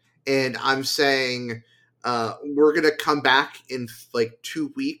Karn, and I'm saying we're going to come back in, like,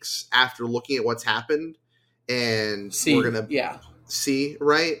 2 weeks after looking at what's happened, and we're going to see,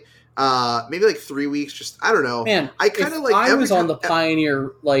 right? Maybe, like, 3 weeks, just, I don't know. Man, I kind of, like... I was on the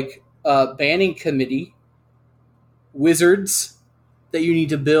Pioneer, like, banning committee, wizards that you need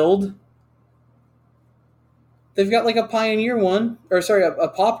to build. They've got, like, a Pioneer one, or sorry, a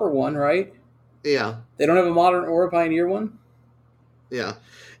Pauper one, right? Yeah. They don't have a Modern or a Pioneer one? Yeah.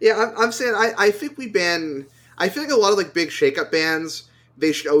 Yeah, I'm saying I think we ban... I feel like a lot of, like, big shakeup bans,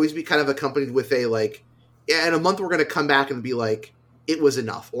 they should always be kind of accompanied with a, like, in a month we're going to come back and be like, it was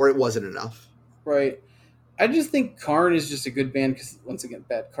enough, or it wasn't enough. Right. I just think Karn is just a good ban because, once again,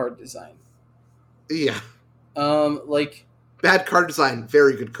 bad card design. Yeah. Like bad card design,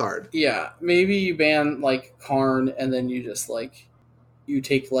 very good card. Yeah, maybe you ban like Karn, and then you just like you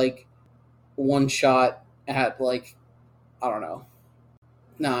take like one shot at like I don't know.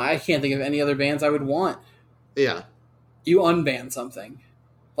 No, I can't think of any other bans I would want. Yeah, you unban something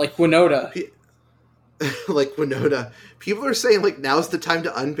like Winota. Like Winota. People are saying like now's the time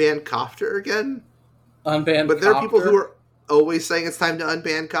to unban Copter again. Unban, but there are people who are always saying it's time to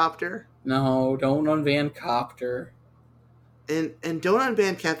unban Copter. No, don't unban Copter. And don't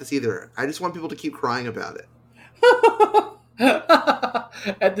unban Canthus either. I just want people to keep crying about it.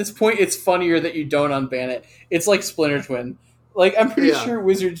 At this point, it's funnier that you don't unban it. It's like Splinter Twin. Like, I'm pretty sure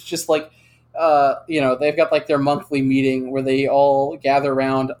Wizards just like, they've got like their monthly meeting where they all gather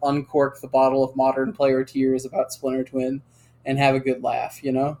around, uncork the bottle of Modern Player Tears about Splinter Twin, and have a good laugh,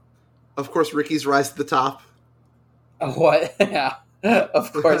 you know? Of course, Ricky's Rise to the Top. What? Yeah.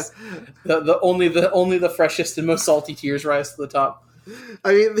 Of course, the only the freshest and most salty tears rise to the top.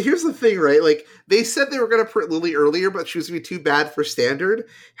 I mean, here's the thing, right? Like they said they were going to print Lily earlier, but she was going to be too bad for Standard.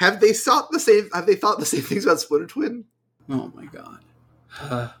 Have they thought the same things about Splinter Twin? Oh my god!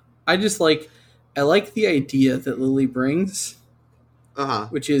 I like the idea that Lily brings,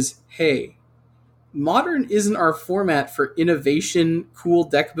 which is, hey, Modern isn't our format for innovation, cool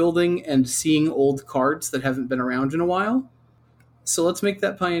deck building, and seeing old cards that haven't been around in a while. So let's make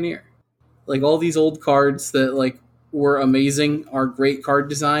that Pioneer. Like all these old cards that like were amazing are great card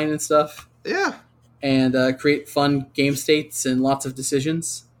design and stuff. Yeah. And create fun game states and lots of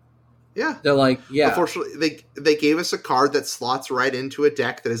decisions. Yeah. They're like, yeah. Unfortunately, they gave us a card that slots right into a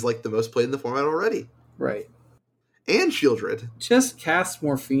deck that is like the most played in the format already. Right. And Shieldred. Just cast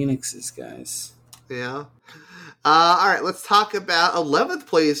more Phoenixes, guys. Yeah. All right, let's talk about 11th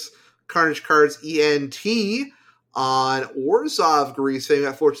place Carnage Cards ENT. On Orzhov Grease, Fang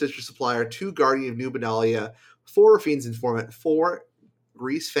at 4 Stitcher Supplier, 2 Guardian of New Benalia, 4 Fiend's Informant, 4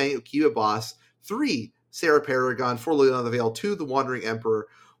 Grease Fang Ukiba Boss, 3 Sarah Paragon, 4 Liliana of the Veil, 2 The Wandering Emperor,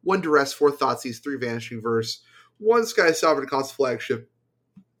 1 Duress, 4 Thoughtseize, 3 Vanishing Verse, 1 Sky Sovereign Cost Flagship,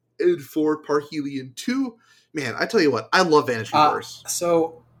 and 4 Parhelion 2. Man, I tell you what, I love Vanishing Verse.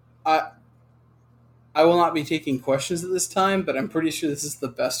 So, I will not be taking questions at this time, but I'm pretty sure this is the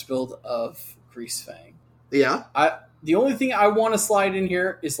best build of Grease Fang. Yeah. The only thing I want to slide in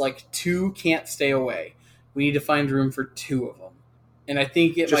here is like 2 Can't Stay Away. We need to find room for 2 of them, and I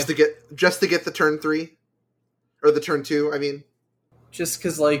think to get the turn 3 or the turn 2. I mean, just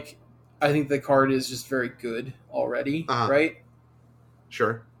because like I think the card is just very good already, right?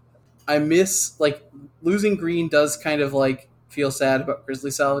 Sure. I miss like losing green does kind of like feel sad about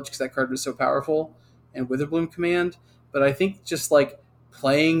Grizzly Salvage because that card was so powerful and Witherbloom Command, but I think just like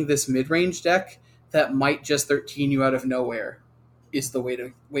playing this mid-range deck that might just 13 you out of nowhere is the way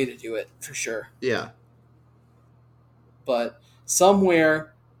to do it, for sure. Yeah. But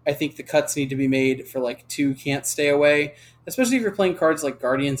somewhere, I think the cuts need to be made for like 2 Can't Stay Away, especially if you're playing cards like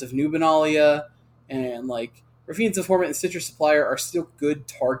Guardians of New Benalia and like Raffine's Informant and Stitcher Supplier are still good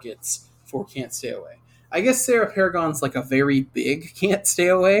targets for Can't Stay Away. I guess Sarah Paragon's like a very big Can't Stay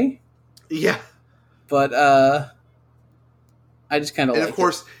Away. Yeah. But I just kind of like it. And of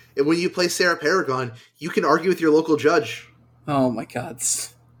course, when you play Sarah Paragon, you can argue with your local judge. Oh my god.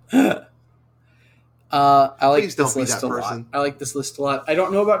 I like Please don't be that person. I like this list a lot. I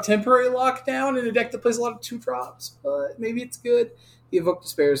don't know about Temporary Lockdown in a deck that plays a lot of 2-drops, but maybe it's good. The Evoke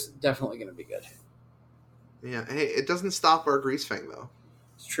Despair is definitely going to be good. Yeah, hey, it doesn't stop our Grease Fang, though.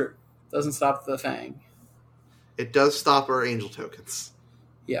 It's true. It doesn't stop the Fang. It does stop our Angel tokens.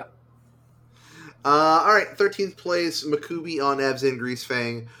 Yeah. All right, 13th place, Makubi on Evs and Grease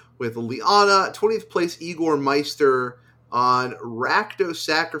Fang with Liana. 20th place, Igor Meister on Rakdos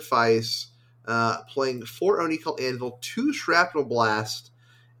Sacrifice, playing 4 Oni Cult Anvil, 2 Shrapnel Blast,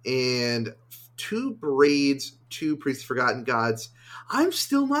 and 2 Braids, 2 Priest of Forgotten Gods. I'm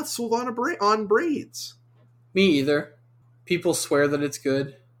still not sold on on Braids. Me either. People swear that it's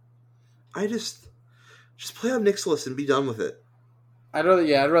good. I just play on Nixilis and be done with it. I'd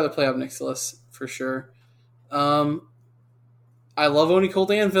rather play on Nixilis for sure. I love Oni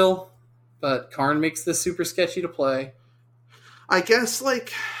Cold Anvil, but Karn makes this super sketchy to play. I guess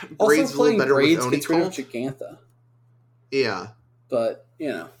like Braids also playing a little better Braids with Oni gets rid of Cold. Gigantha. Yeah, but you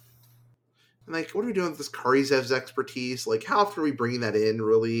know, like what are we doing with this Karizev's expertise? Like how often are we bringing that in?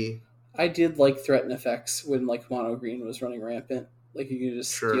 Really, I did like threaten effects when like Mono Green was running rampant. Like you could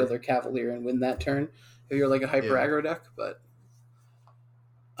just steal their Cavalier and win that turn if you're like a hyper aggro deck, but.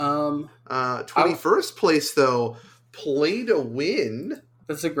 21st place though, Play to Win.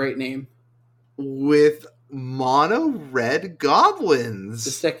 That's a great name. With Mono Red Goblins.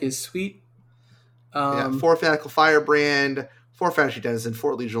 This deck is sweet. 4 Fanatical Firebrand, 4 Fantasy Denizen,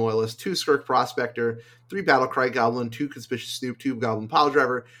 4 Legion Loyalist, 2 Skirk Prospector, 3 Battlecry Goblin, 2 Conspicuous Snoop, 2 Goblin Pile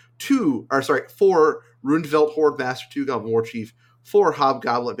Driver, 4 Rundvelt Horde Master, 2 Goblin War Chief, 4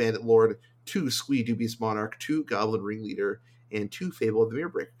 Hobgoblin Bandit Lord, 2 Squee Dubious Monarch, 2 Goblin Ringleader, and 2 Fable of the Mirror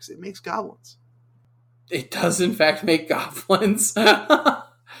Breakers. It makes goblins. It does, in fact, make goblins.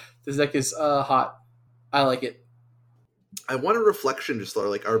 This deck is hot. I like it. I want a reflection, just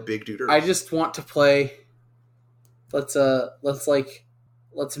like our big duder. I just want to play. Let's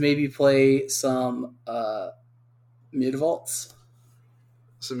maybe play some Mutavaults.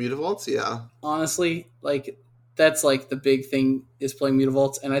 Some Mutavaults, yeah. Honestly, like that's like the big thing is playing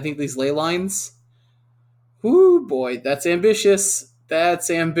Mutavaults, and I think these ley lines. Whoo boy, that's ambitious. That's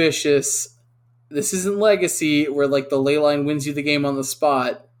ambitious. This isn't Legacy where like the ley line wins you the game on the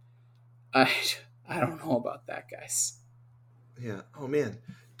spot. I don't know about that, guys. Yeah. Oh man,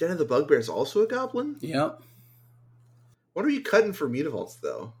 Den of the Bugbear is also a goblin. Yep. What are you cutting for Mutavaults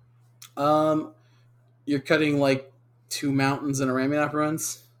though? You're cutting like 2 mountains and a Ramunap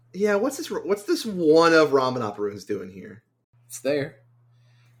ruins. Yeah. What's this one of Ramunap ruins doing here? It's there.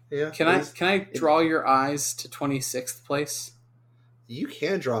 Yeah. Can I draw your eyes to 26th place? You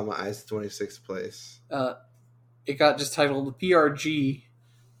can draw my eyes to 26th place. It got just titled PRG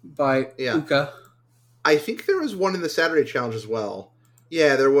by Uka. I think there was one in the Saturday Challenge as well.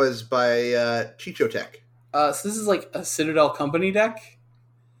 Yeah, there was by Chicho Tech. So this is like a Citadel Company deck?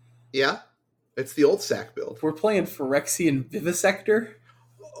 Yeah. It's the old sack build. We're playing Phyrexian Vivisector.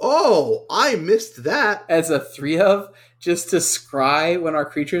 Oh, I missed that. As a 3-of, just to scry when our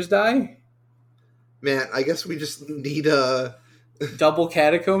creatures die? Man, I guess we just need a... double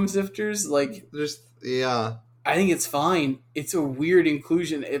Catacomb Zifters? Yeah. I think it's fine. It's a weird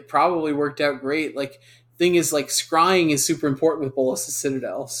inclusion. It probably worked out great. Thing is, scrying is super important with Bolas'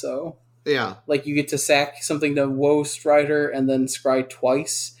 Citadel, so... Yeah. You get to sack something to Woe Strider and then scry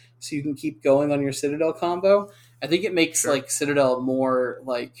twice, so you can keep going on your Citadel combo. I think it makes, Citadel more,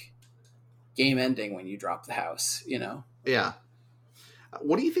 game-ending when you drop the house, you know? Yeah.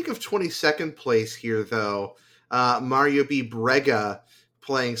 What do you think of 22nd place here, though? Mario B. Brega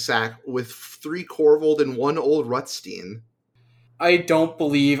playing sack with 3 Korvold and 1 Old Rutstein. I think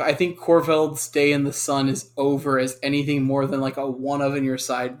Korvold's Day in the Sun is over as anything more than a 1-of in your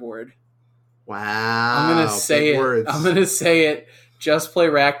sideboard. Wow. I'm going to say it. Words. I'm going to say it. Just play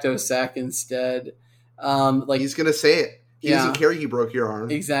Rakdos sack instead. He's going to say it. He doesn't care you broke your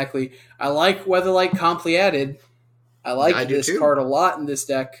arm. Exactly. I like Weatherlight Compleated. I like this card a lot in this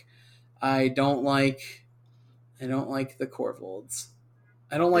deck. I don't like the Korvolds.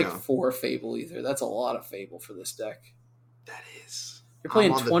 I don't like 4 Fable either. That's a lot of Fable for this deck. That is. You're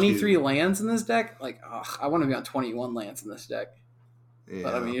playing 23 lands in this deck? I want to be on 21 lands in this deck. Yeah.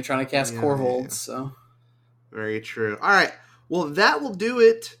 But, you're trying to cast Korvolds, so. Very true. All right. Well, that will do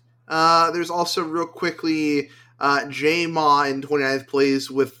it. There's also, real quickly, J-Ma in 29th place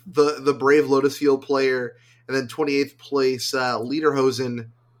with the Brave Lotus Field player. And then 28th place, Lederhosen.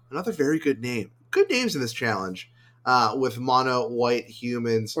 Another very good name. Good names in this challenge. With mono white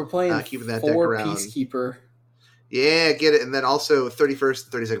humans. We're playing keeping that 4 deck around. Peacekeeper. Yeah, get it. And then also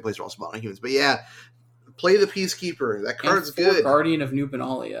 31st and 32nd place are also mono humans. But yeah, play the Peacekeeper. That card's and 4 good. Guardian of New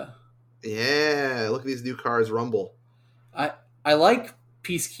Benalia. Yeah, look at these new cards rumble. I like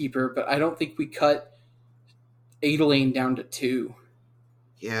Peacekeeper, but I don't think we cut Adelaine down to 2.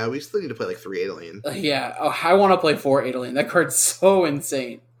 Yeah, we still need to play 3 Adelaine. Yeah, I want to play 4 Adelaine. That card's so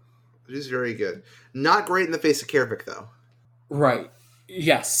insane. It is very good. Not great in the face of Kervik, though. Right.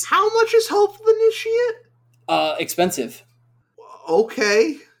 Yes. How much is Hopeful Initiate? Expensive.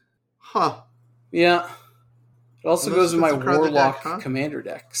 Okay. Huh. Yeah. It also goes in my Warlock Commander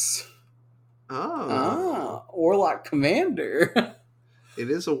decks. Oh. Warlock Commander. It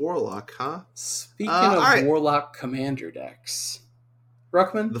is a Warlock, huh? Speaking of Warlock Commander decks.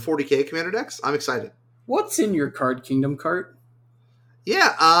 Ruckman? The 40k Commander decks? I'm excited. What's in your Card Kingdom cart?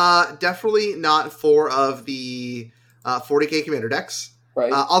 Yeah, definitely not 4 of the 40k Commander decks.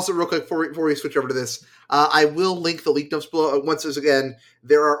 Right. Also, real quick, before we switch over to this, I will link the leak dumps below. Once again,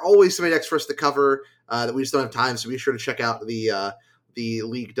 there are always so many decks for us to cover that we just don't have time, so be sure to check out the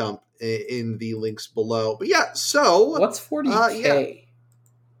leak dump in the links below. But yeah, so... What's 40k?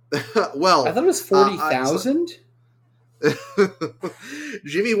 Well... I thought it was 40,000?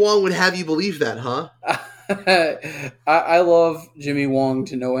 Jimmy Wong would have you believe that, huh? I love Jimmy Wong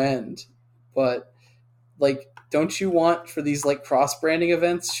to no end, but don't you want for these cross-branding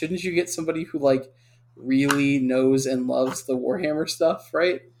events, shouldn't you get somebody who really knows and loves the Warhammer stuff,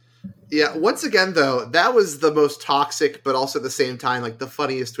 right? Yeah, once again though, that was the most toxic but also at the same time the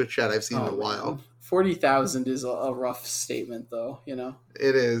funniest Twitch chat I've seen in a while. 40,000 is a rough statement, though.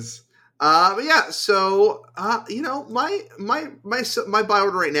 It is. But yeah, so my buy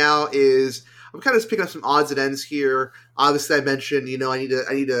order right now is I'm kind of just picking up some odds and ends here. Obviously, I mentioned I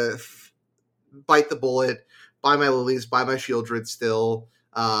need to bite the bullet, buy my lilies, buy my Shieldred still.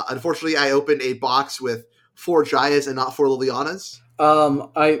 Unfortunately, I opened a box with 4 Jayas and not 4 Lilianas.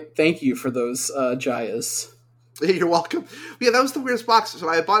 I thank you for those Jayas. You're welcome. Yeah, that was the weirdest box. So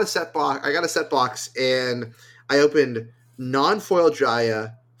I bought a set box. I got a set box, and I opened non-foil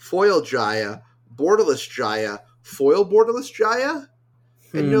Jaya, foil Jaya, borderless Jaya, foil borderless Jaya,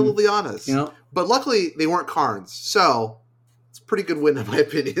 and no Lilianas. But luckily, they weren't Karns, so it's a pretty good win in my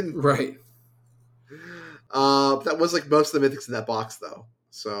opinion. Right. That was like most of the mythics in that box, though.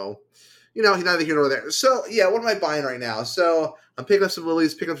 So, neither here nor there. So, yeah, what am I buying right now? So, I'm picking up some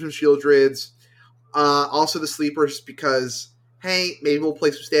lilies, picking up some Shieldreds. Also the sleepers because, hey, maybe we'll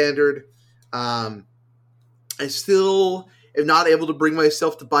play some standard. I still am not able to bring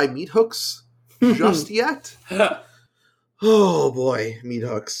myself to buy meat hooks just yet. Oh boy, meat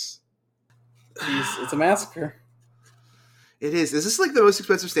hooks. Jeez, it's a massacre. It is. Is this like the most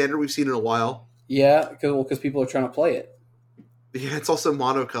expensive standard we've seen in a while? Yeah, because people are trying to play it. Yeah, it's also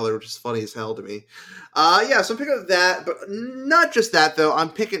monocolor, which is funny as hell to me. Yeah, so I'm picking up that, but not just that though. I'm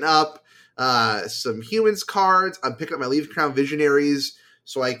picking up some humans cards. I'm picking up my Leaf Crown Visionaries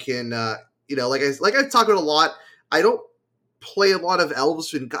so I can, like I've talked about a lot. I don't play a lot of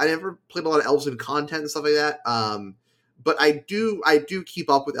elves. I never played a lot of elves in content and stuff like that. But I do keep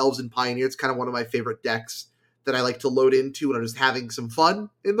up with elves and Pioneer. It's kind of one of my favorite decks that I like to load into when I'm just having some fun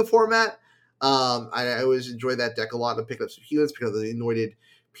in the format. I always enjoy that deck a lot. I'm picking up some humans, picking up the Anointed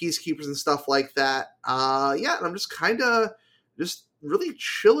Peacekeepers and stuff like that. Yeah, and I'm just kind of just really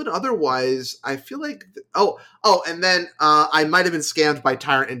chilling. Otherwise, I feel like and then I might have been scammed by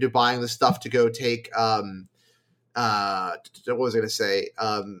Tyrant into buying the stuff to go take what was I going to say?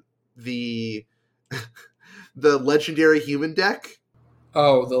 The the legendary human deck.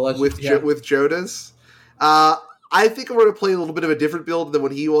 Oh, the legendary with Jodas. I think I'm going to play a little bit of a different build than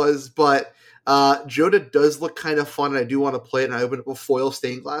what he was, but Joda does look kind of fun, and I do want to play it. And I opened up a foil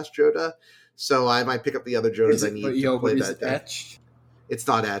stained glass Joda, so I might pick up the other Jodas I need to play that deck. Etched? It's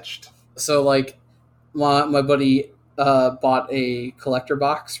not etched. So, like, my buddy bought a collector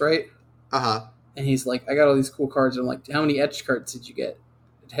box, right? Uh-huh. And he's like, I got all these cool cards. I'm like, how many etched cards did you get?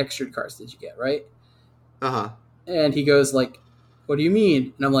 Textured cards did you get, right? Uh-huh. And he goes, like, what do you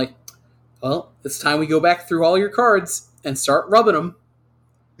mean? And I'm like, well, it's time we go back through all your cards and start rubbing them.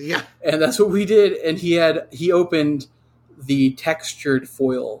 Yeah. And that's what we did. And he opened the textured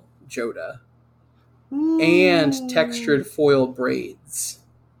foil Joda. Ooh. And textured foil braids.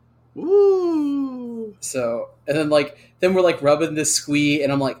 Ooh. So, and then we're like rubbing this squee,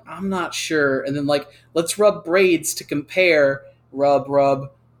 and I'm like, I'm not sure. And then like, let's rub braids to compare. Rub.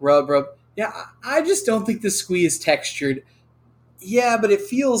 Yeah, I just don't think the squee is textured. Yeah, but it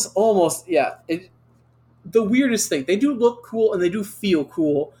feels almost, the weirdest thing. They do look cool and they do feel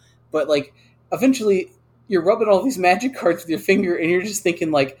cool, but like, eventually you're rubbing all these magic cards with your finger and you're just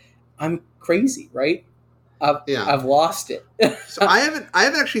thinking like, I'm crazy, right? I've lost it. So I haven't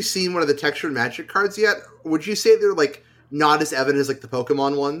actually seen one of the textured magic cards yet. Would you say they're like not as evident as like the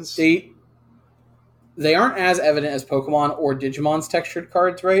Pokemon ones? They aren't as evident as Pokemon or Digimon's textured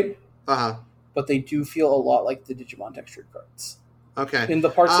cards, right? Uh-huh. But they do feel a lot like the Digimon textured cards. Okay. In the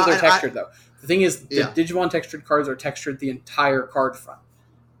parts that they're textured, though. The thing is, the Digimon textured cards are textured the entire card front.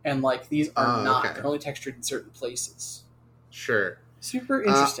 And, like, these are not. Okay. They're only textured in certain places. Sure. Super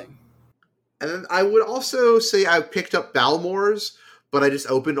interesting. And then I would also say I picked up Balmor's, but I just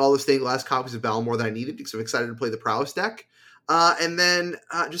opened all the stained glass copies of Balmor that I needed because I'm excited to play the Prowess deck. And then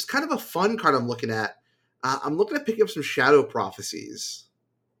just kind of a fun card I'm looking at. I'm looking at picking up some Shadow Prophecies.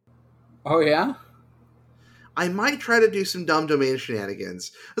 Oh, yeah? I might try to do some dumb domain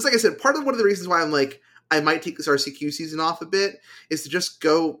shenanigans. It's like I said, part of one of the reasons why I'm like, I might take this RCQ season off a bit is to just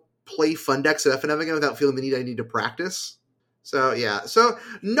go play fun decks at FNM again without feeling the need I need to practice. So, yeah. So,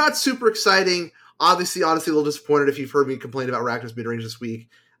 not super exciting. Honestly, a little disappointed if you've heard me complain about Rakdos midrange this week,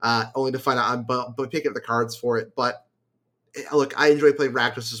 only to find out I'm picking up the cards for it. But, look, I enjoy playing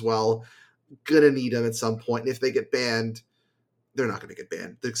Rakdos as well. Gonna need them at some point. And if they get banned, they're not going to get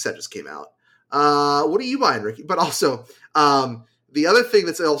banned. The set just came out. What are you buying, Ricky? But also, the other thing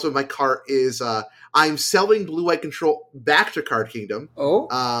that's also in my cart is I'm selling Blue White Control back to Card Kingdom.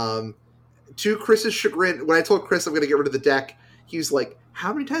 Oh. To Chris's chagrin, when I told Chris I'm going to get rid of the deck, he was like,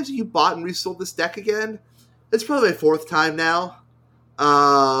 how many times have you bought and resold this deck again? It's probably my 4th time now.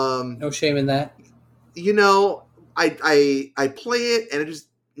 No shame in that. You know, I play it, and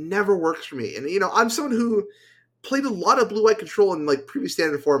never works for me. And, I'm someone who played a lot of Blue-White Control in, like, previous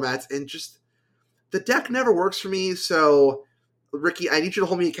standard formats, and just the deck never works for me, so... Ricky, I need you to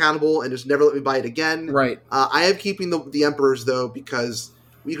hold me accountable and just never let me buy it again. Right. I am keeping the Emperors, though, because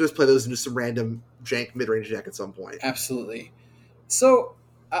we can just play those into some random jank mid-range deck at some point. Absolutely. So,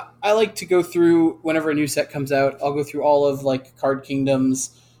 I like to go through, whenever a new set comes out, I'll go through all of, like, Card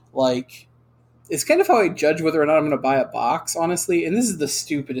Kingdoms. Like, it's kind of how I judge whether or not I'm going to buy a box, honestly. And this is the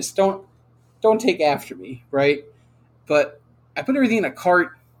stupidest. Don't take after me, right? But I put everything in a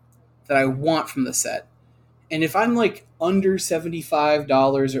cart that I want from the set. And if I'm, like, under $75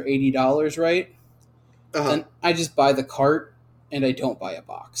 or $80, right, then I just buy the cart and I don't buy a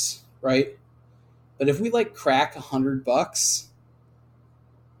box, right? But if we, like, crack $100,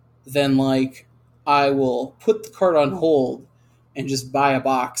 then, like, I will put the cart on hold and just buy a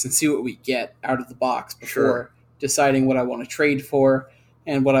box and see what we get out of the box before deciding what I want to trade for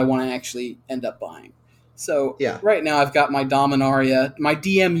and what I want to actually end up buying. So right now I've got my Dominaria, my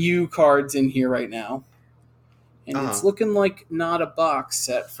DMU cards in here right now. And it's looking like not a box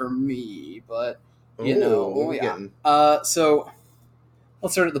set for me, but, so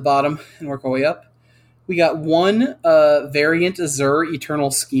let's start at the bottom and work our way up. We got one variant Azure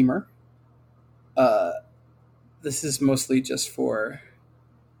Eternal Schemer. This is mostly just for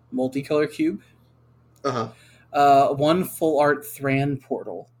multicolor cube. One full art Thran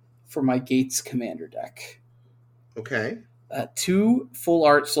Portal for my Gates Commander deck. Okay. 2 full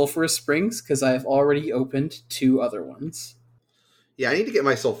art Sulphurous Springs, because I have already opened 2 other ones. Yeah, I need to get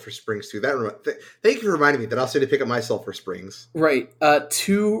my Sulphur Springs too. Thank you for reminding me that I'll say to pick up my Sulphur Springs. Right.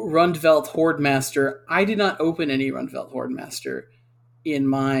 2 Rundvelt Hordemaster. I did not open any Rundvelt Hordemaster in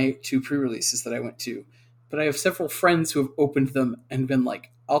my 2 pre-releases that I went to, but I have several friends who have opened them and been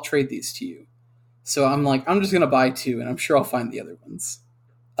like, I'll trade these to you. So I'm like, I'm just going to buy 2, and I'm sure I'll find the other ones.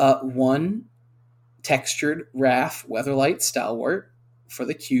 1 textured Wrath Weatherlight Stalwart for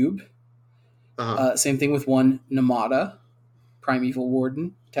the cube. Same thing with 1 Namada Primeval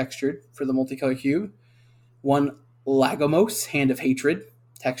Warden textured for the multicolor cube. 1 Lagomos Hand of Hatred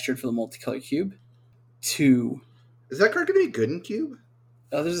textured for the multicolor cube. 2. Is that card going to be good in cube?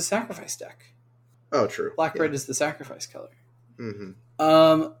 There's a sacrifice deck. Oh, true. Black-red is the sacrifice color.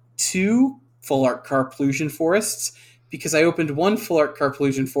 Mm-hmm. 2 full art Carplusion Forests, because I opened 1 full art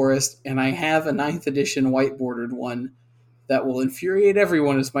Carplusion Forest, and I have a 9th edition white bordered one that will infuriate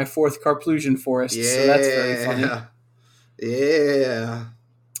everyone as my 4th Carplusion Forest. Yeah. So that's very funny. Yeah.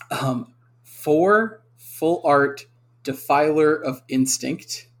 4 full art Defiler of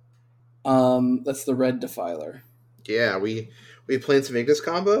Instinct. That's the red Defiler. Yeah, we playing some Ignis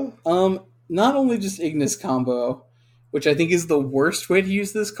combo? Not only just Ignis combo, which I think is the worst way to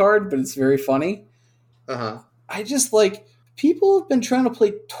use this card, but it's very funny. I just, like, people have been trying to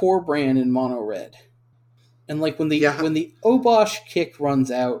play Torbrand in mono red. And, like, when the Obosh kick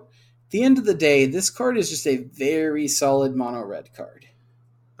runs out, at the end of the day, this card is just a very solid mono red card.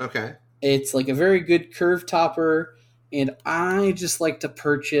 Okay. It's, like, a very good curve topper, and I just like to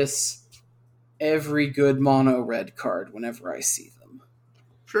purchase every good mono red card whenever I see them.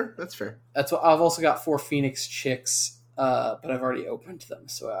 Sure, that's fair. That's what I've also got 4 Phoenix Chicks. But I've already opened them,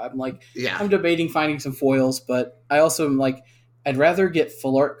 so I'm like, I'm debating finding some foils, but I also am like, I'd rather get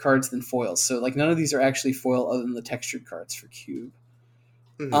full art cards than foils. So like, none of these are actually foil other than the textured cards for cube.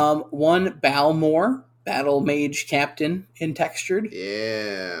 Mm-hmm. 1 Balmor Battle Mage Captain in textured.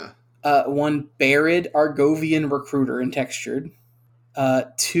 Yeah. 1 Barid Argovian Recruiter in textured.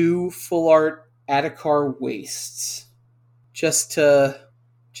 2 full art Adhikar Wastes. Just to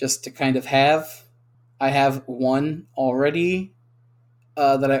kind of have. I have 1 already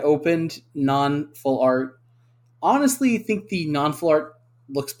that I opened, non-full art. Honestly, I think the non-full art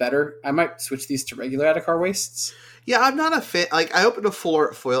looks better. I might switch these to regular Adhikar Wastes. Yeah, I'm not a fan. Like, I opened a full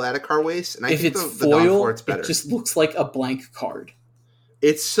art foil Adhikar Waste, and I think it's the non-full art's better. It just looks like a blank card.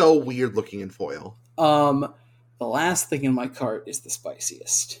 It's so weird looking in foil. The last thing in my cart is the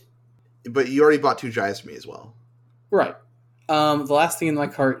spiciest. But you already bought 2 Giants for me as well. Right. The last thing in my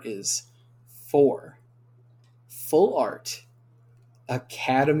cart is 4 full art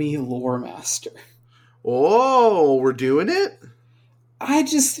Academy Lore Master. Oh, we're doing it? They're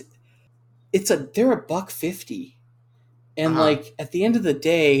 $150. And like, at the end of the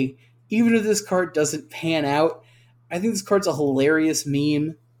day, even if this card doesn't pan out, I think this card's a hilarious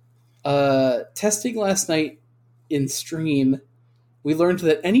meme. Testing last night in stream, we learned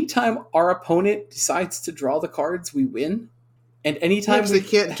that anytime our opponent decides to draw the cards, we win. And anytime they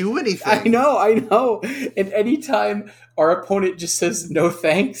can't do anything. I know. And anytime our opponent just says no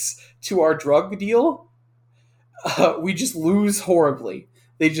thanks to our drug deal, we just lose horribly.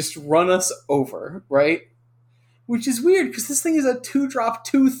 they just run us over, right? Which is weird, because this thing is a 2-drop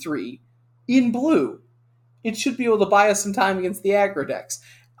 2/3 in blue. It should be able to buy us some time against the aggro decks.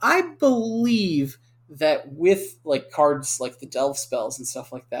 I believe that with like cards like the Delve spells and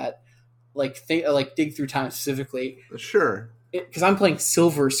stuff like that, like Dig Through Time specifically. Sure. Because I'm playing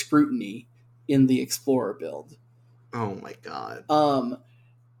Silver Scrutiny in the Explorer build. Oh my god.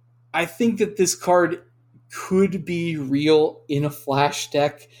 I think that this card could be real in a Flash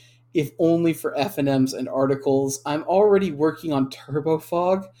deck, if only for FNMs and articles. I'm already working on Turbo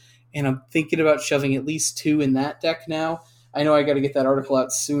Fog, and I'm thinking about shoving at least 2 in that deck now. I know I got to get that article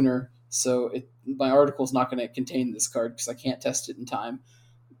out sooner, so my article's not going to contain this card because I can't test it in time.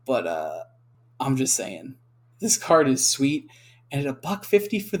 But I'm just saying, this card is sweet, and at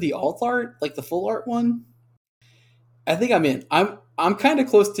 $150 for the alt art, like the full art one, I think I'm in. I'm kind of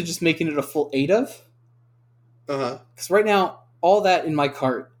close to just making it a full 8 of. Because right now, all that in my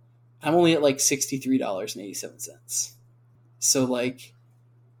cart, I'm only at like $63.87. So like,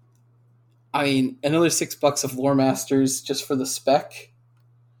 I mean, another $6 of Lore Masters just for the spec.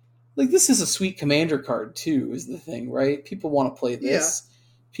 Like, this is a sweet commander card too, is the thing, right? People want to play this. Yeah.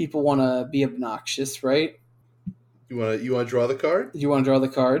 People want to be obnoxious, right? You want to draw the card? You want to draw the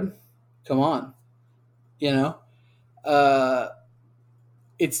card? Come on. You know?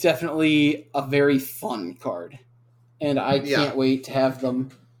 It's definitely a very fun card. And I can't wait to have them.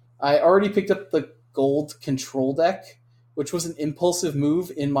 I already picked up the gold control deck, which was an impulsive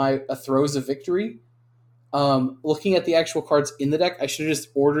move in my Throes of Victory. Looking at the actual cards in the deck, I should have just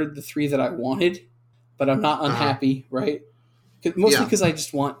ordered the 3 that I wanted, but I'm not unhappy, right? Mostly because I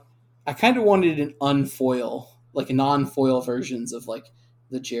kind of wanted an unfoil, like a non-foil versions of like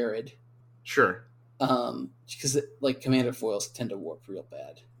the Jared. Sure. Because like commander foils tend to warp real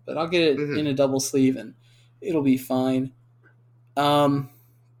bad, but I'll get it in a double sleeve and it'll be fine. That's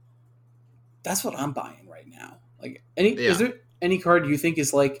what I'm buying right now. Like, is there any card you think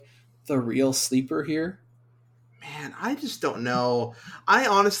is like the real sleeper here? Man, I just don't know. I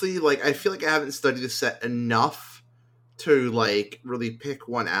honestly, like, I feel like I haven't studied the set enough to, like, really pick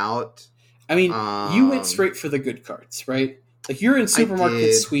one out. I mean, you went straight for the good cards, right? Like, you're in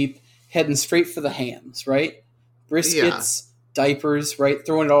Supermarket Sweep, heading straight for the hams, right? Briskets, diapers, right?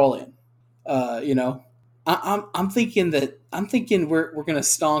 Throwing it all in. You know, I'm thinking we're gonna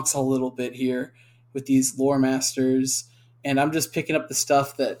stonks a little bit here with these Lore Masters, and I'm just picking up the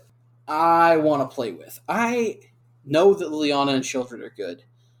stuff that I want to play with. I know that Liliana and Sheoldred are good,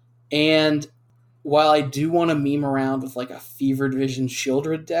 and while I do want to meme around with like a Fevered Vision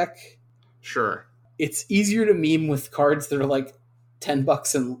Sheoldred deck, sure, it's easier to meme with cards that are like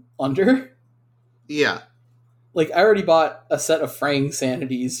 $10 and under. Yeah. Like, I already bought a set of Fraying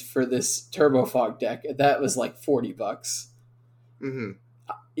Sanities for this Turbo Fog deck. That was like $40. Mm-hmm.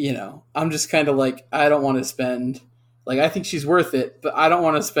 You know, I'm just kind of like, I don't want to spend, like, I think she's worth it, but I don't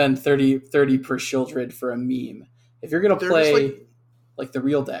want to spend 30 per Sheoldred for a meme. If you're going to play like the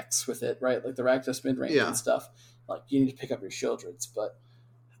real decks with it, right? Like the Rakdos mid-range and stuff, like, you need to pick up your Sheoldreds. But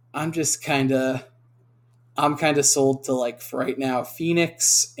I'm kind of sold to, like, for right now,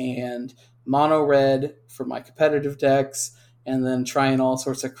 Phoenix and Mono Red for my competitive decks, and then trying all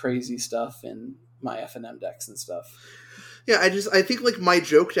sorts of crazy stuff in my FNM decks and stuff. Yeah, I think like my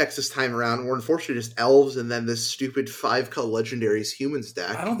joke decks this time around were unfortunately just elves and then this stupid 5-color legendaries humans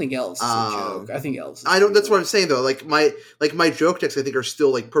deck. I don't think elves is a joke. I think elves. That's what I'm saying though. Like my joke decks, I think are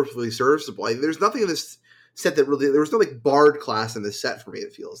still like perfectly serviceable. There's nothing in this set that really, there was no like bard class in this set for me.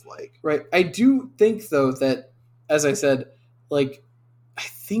 It feels like right. I do think though that, as I said, like, I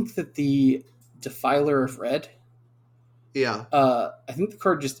think that the Defiler of Red. Yeah. I think the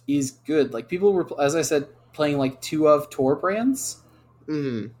card just is good. Like, people were, as I said, playing like 2 of Tor brands.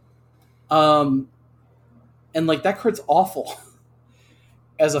 Mm-hmm. And like, that card's awful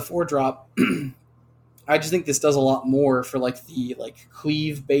as a 4-drop. I just think this does a lot more for like the like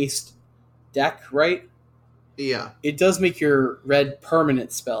cleave based deck, right? Yeah. It does make your red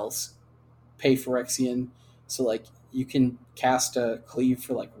permanent spells pay Phyrexian, so like you can cast a cleave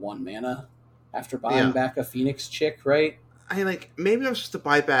for like 1 mana after buying back a Phoenix chick, right? I like, maybe I'm supposed to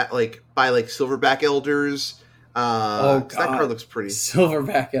buy Silverback Elders. God, that card looks pretty.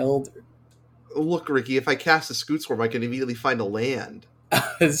 Silverback Elder. Look, Ricky, if I cast a Scoot Swarm, I can immediately find a land.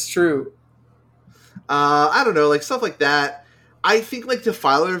 It's true. I don't know, like stuff like that. I think like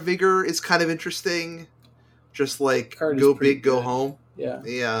Defiler Vigor is kind of interesting. Just like go big, go home. Yeah.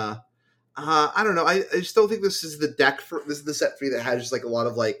 Yeah. I don't know. I just don't think this is the set for you that has just like a lot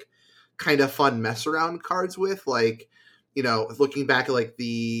of like kind of fun mess around cards with, like, you know, looking back at like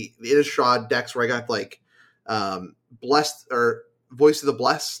the Innistrad decks where I got like Blessed or Voice of the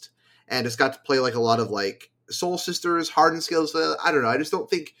Blessed, and just got to play like a lot of like Soul Sisters, Hardened Scales. I don't know. I just don't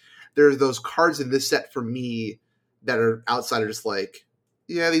think there's those cards in this set for me that are outside of just like,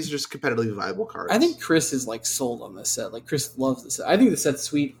 yeah, these are just competitively viable cards. I think Chris is like sold on this set. Like Chris loves this set. I think the set's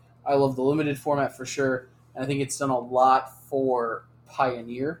sweet. I love the limited format for sure. And I think it's done a lot for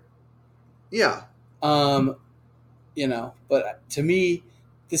Pioneer. Yeah. You know, but to me,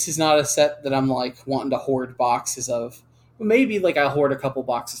 this is not a set that I'm like wanting to hoard boxes of. Maybe like I'll hoard a couple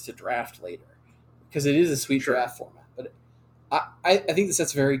boxes to draft later because it is a sweet draft format. But I think the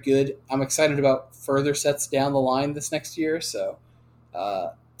set's very good. I'm excited about further sets down the line this next year. So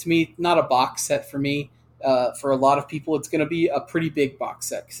to me, not a box set for me. For a lot of people, it's going to be a pretty big box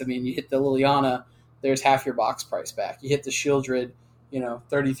set. Because I mean, you hit the Liliana, there's half your box price back. You hit the Shieldred,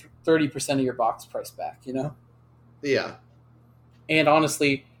 30% of your box price back. Yeah. And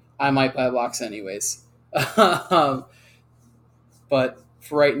honestly, I might buy a box anyways. But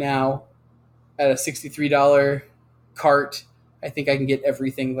for right now, at a $63 cart, I think I can get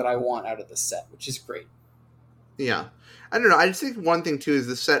everything that I want out of this set, which is great. Yeah. I don't know. I just think one thing, too, is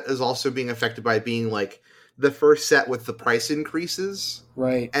the set is also being affected by being, like, the first set with the price increases.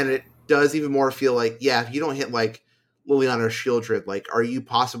 Right. And it does even more feel like, yeah, if you don't hit, like, Liliana or Shieldred, like, are you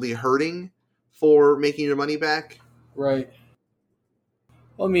possibly hurting for making your money back? Right.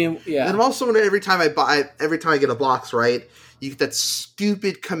 Well, I mean, yeah. And I'm also, every time I get a box, right, you get that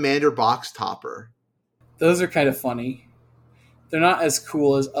stupid Commander box topper. Those are kind of funny. They're not as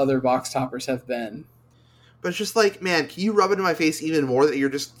cool as other box toppers have been. But it's just like, man, can you rub it in my face even more that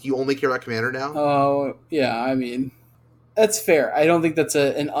you only care about Commander now? Oh, yeah, I mean, that's fair. I don't think that's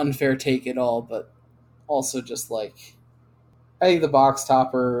an unfair take at all, but also just like, I think the box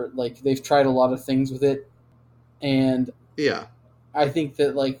topper, like, they've tried a lot of things with it, and yeah, I think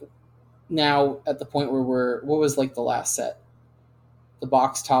that, like, now at the point where what was, like, the last set? The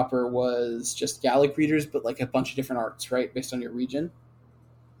box topper was just Gallic Readers, but, like, a bunch of different arts, right, based on your region?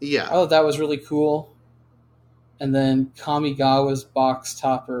 Yeah. I thought that was really cool. And then Kamigawa's box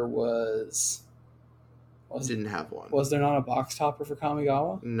topper didn't have one. Was there not a box topper for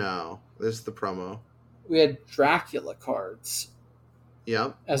Kamigawa? No, this is the promo. We had Dracula cards.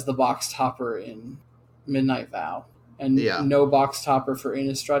 Yep. As the box topper in Midnight Vow. And no box topper for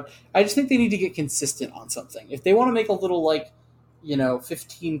Innistrad. I just think they need to get consistent on something. If they want to make a little, like,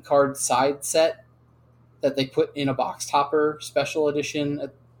 15 card side set that they put in a box topper special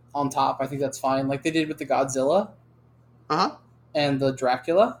edition on top, I think that's fine. Like they did with the Godzilla. Uh-huh. And the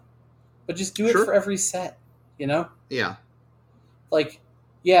Dracula. But just do it for every set, Yeah. Like,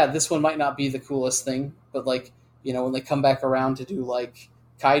 yeah, this one might not be the coolest thing, but, like, when they come back around to do, like,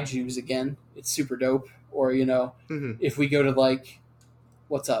 Kaijus again, it's super dope. Or, if we go to, like,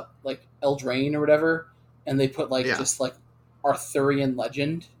 what's up? Like, Eldraine or whatever, and they put, like, just, like, Arthurian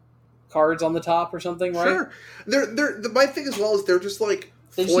Legend cards on the top or something, right? Sure. My thing as well is they're just, like,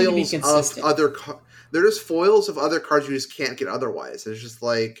 foils of other they're just foils of other cards you just can't get otherwise. It's just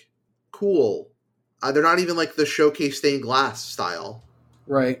like cool. They're not even like the showcase stained glass style.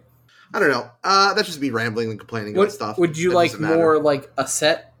 Right. I don't know. That's just me rambling and complaining about stuff. Would you like more like a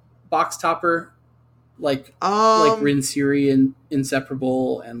set box topper? Like Rin Siri and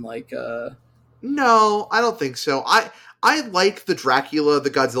Inseparable and like No, I don't think so. I like the Dracula, the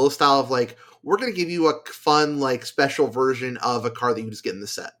Godzilla style of like we're going to give you a fun, like, special version of a card that you just get in the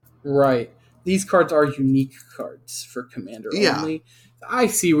set. Right. These cards are unique cards for Commander only. I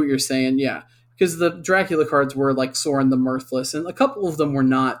see what you're saying, yeah. Because the Dracula cards were, like, Sorin the Mirthless, and a couple of them were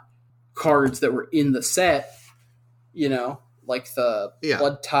not cards that were in the set, like the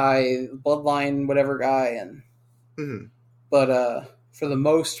Bloodline, whatever guy. And But for the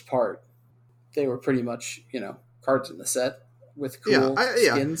most part, they were pretty much, cards in the set with cool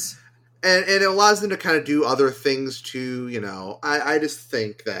skins. And it allows them to kind of do other things too, I just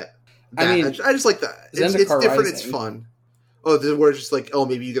think that I just like that. It's different, Rising. It's fun. Oh, where it's just like,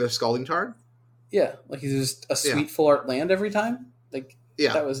 maybe you get a Scalding Tarn? Yeah, like it's just a sweet full art land every time. Like,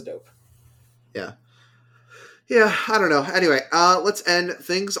 that was dope. Yeah. Yeah, I don't know. Anyway, let's end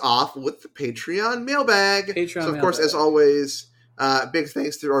things off with the Patreon mailbag. Of course, as always, big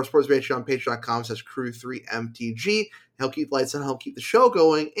thanks to our sports Patreon, patreon.com/crew3mtg. Help keep the lights on, help keep the show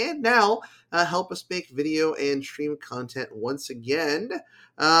going, and now help us make video and stream content once again.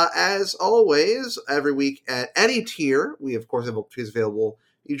 As always, every week at any tier, we of course have tiers available.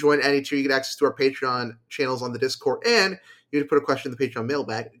 You join any tier, you get access to our Patreon channels on the Discord, and you can put a question in the Patreon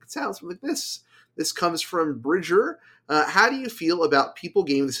mailbag. It sounds something like this. This comes from Bridger. How do you feel about people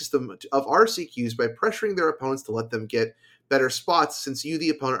gaming the system of RCQs by pressuring their opponents to let them get better spots since you, the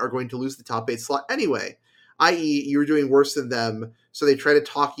opponent, are going to lose the top 8 slot anyway? i.e. you're doing worse than them, so they try to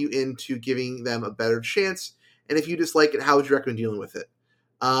talk you into giving them a better chance, and if you dislike it, how would you recommend dealing with it?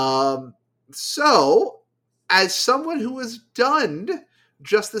 So, as someone who has done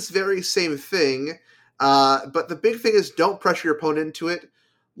just this very same thing, but the big thing is don't pressure your opponent into it.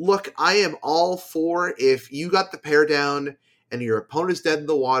 Look, I am all for if you got the pair down and your opponent's dead in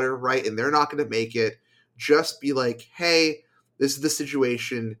the water, right, and they're not going to make it, just be like, hey, this is the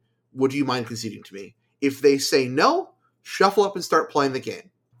situation. Would you mind conceding to me? If they say no, shuffle up and start playing the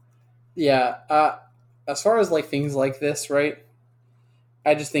game. Yeah. As far as like things like this, right,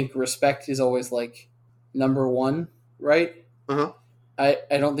 I just think respect is always like number one, right? Uh-huh. I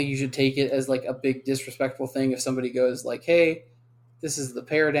don't think you should take it as like a big disrespectful thing if somebody goes like, hey, this is the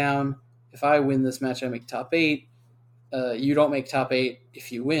pair down. If I win this match, I make top 8. You don't make top 8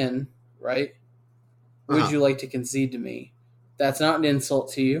 if you win, right? Would you like to concede to me? That's not an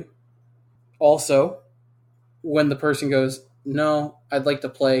insult to you. Also, when the person goes, no, I'd like to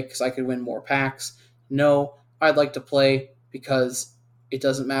play because I could win more packs. No, I'd like to play because it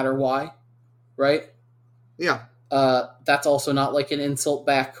doesn't matter why, right? Yeah. That's also not like an insult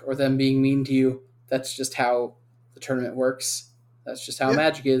back or them being mean to you. That's just how the tournament works. That's just how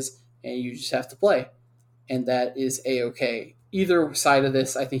Magic is, and you just have to play. And that is A-okay. Either side of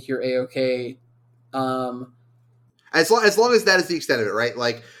this, I think you're A-okay. As long as that is the extent of it, right?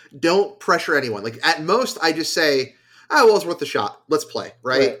 Like, don't pressure anyone. Like, at most, I just say, well, it's worth the shot. Let's play,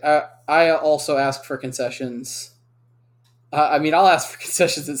 right? I also ask for concessions. I'll ask for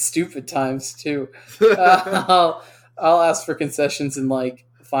concessions at stupid times, too. I'll ask for concessions in, like,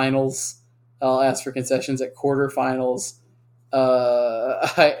 finals. I'll ask for concessions at quarterfinals.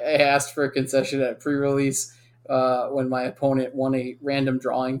 I asked for a concession at pre-release when my opponent won a random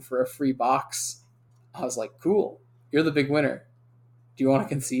drawing for a free box. I was like, cool. You're the big winner. Do you want to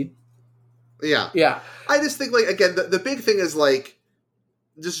concede? Yeah. Yeah. I just think, like, again, the big thing is, like,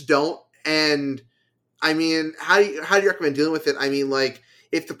 just don't. And, I mean, how do you recommend dealing with it? I mean, like,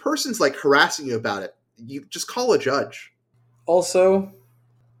 if the person's, like, harassing you about it, you just call a judge. Also,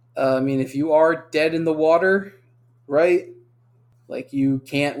 if you are dead in the water, right? Like, you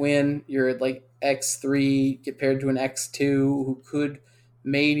can't win. You're at, like, X3 compared to an X2 who could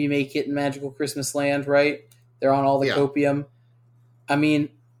maybe make it in Magical Christmas Land, right? They're on all the copium. I mean,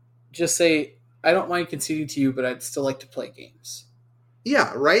 just say, I don't mind conceding to you, but I'd still like to play games.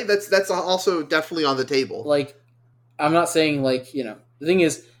 Yeah, right? That's also definitely on the table. Like, I'm not saying, like, the thing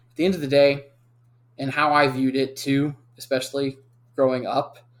is, at the end of the day, and how I viewed it too, especially growing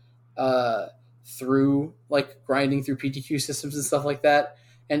up, through, like, grinding through PTQ systems and stuff like that,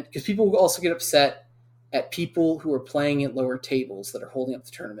 and because people will also get upset at people who are playing at lower tables that are holding up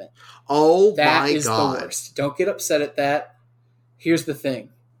the tournament. Oh, my God. That is the worst. Don't get upset at that. Here's the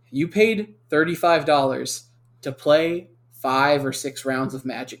thing. You paid $35 to play 5 or 6 rounds of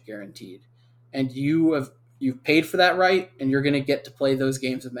Magic guaranteed. And you've paid for that right, and you're going to get to play those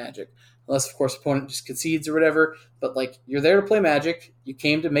games of Magic. Unless, of course, opponent just concedes or whatever. But, like, you're there to play Magic. You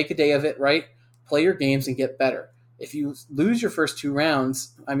came to make a day of it, right? Play your games and get better. If you lose your first 2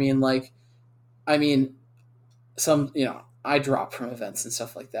 rounds, some, I drop from events and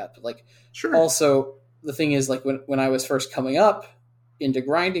stuff like that. But, like, sure. Also, the thing is, like, when I was first coming up into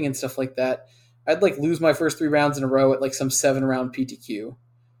grinding and stuff like that, I'd, like, lose my first 3 rounds in a row at, like, some 7-round PTQ.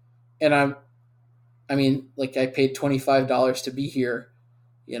 And I paid $25 to be here,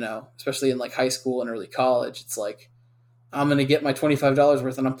 especially in, like, high school and early college. It's like, I'm going to get my $25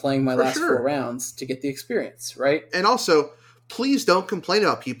 worth and I'm playing my last 4 rounds to get the experience, right? And also, please don't complain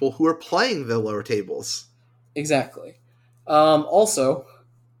about people who are playing the lower tables. Exactly. Also,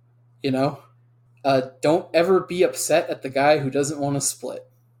 don't ever be upset at the guy who doesn't want to split.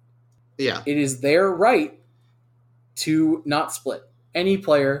 Yeah. It is their right to not split. Any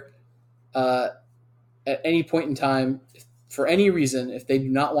player, at any point in time, for any reason, if they do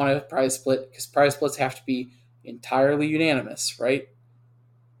not want a prize split, because prize splits have to be entirely unanimous, right?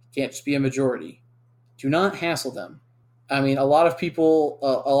 Can't just be a majority. Do not hassle them. I mean, a lot of people,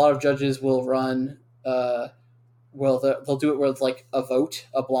 a lot of judges will run... they'll do it with, like, a vote,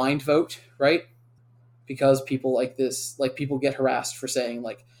 a blind vote, right? Because people like this, like, people get harassed for saying,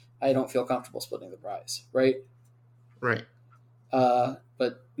 like, I don't feel comfortable splitting the prize, right? Right.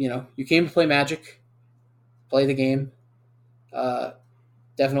 But, you came to play Magic, play the game.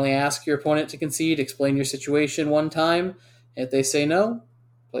 Definitely ask your opponent to concede, explain your situation one time. If they say no,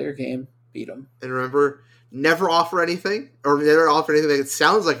 play your game, beat them. And remember, never offer anything, or never offer anything that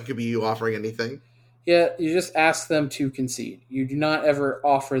sounds like it could be you offering anything. Yeah, you just ask them to concede. You do not ever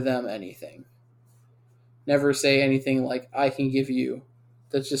offer them anything. Never say anything like, I can give you.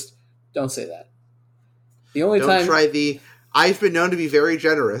 That's just, don't say that. The only Don't try the... I've been known to be very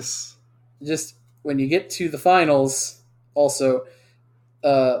generous. Just when you get to the finals, also,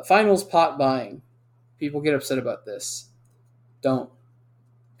 finals pot buying. People get upset about this. Don't.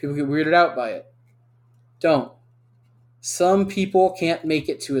 People get weirded out by it. Don't. Some people can't make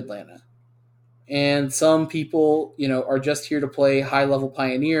it to Atlanta. And some people, are just here to play high-level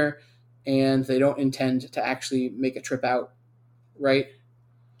Pioneer, and they don't intend to actually make a trip out, right?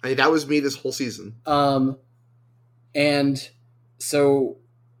 I mean, that was me this whole season. And so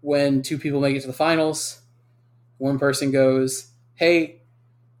when two people make it to the finals, one person goes, hey,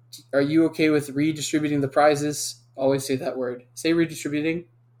 are you okay with redistributing the prizes? Always say that word. Say redistributing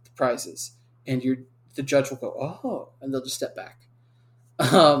the prizes. And the judge will go, oh, and they'll just step back.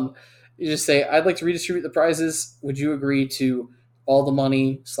 You just say, I'd like to redistribute the prizes. Would you agree to all the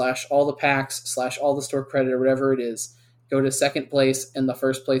money / all the packs / all the store credit or whatever it is, go to second place, and the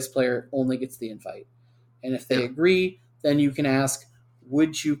first place player only gets the invite. And if they agree, then you can ask,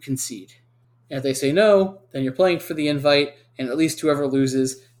 would you concede? And if they say no, then you're playing for the invite, and at least whoever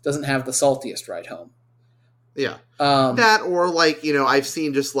loses doesn't have the saltiest ride home. Yeah. That or I've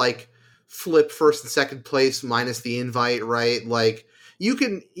seen just flip first and second place minus the invite, right? You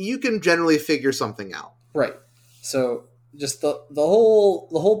can generally figure something out. Right. So just the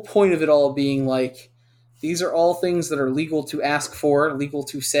whole point of it all being these are all things that are legal to ask for, legal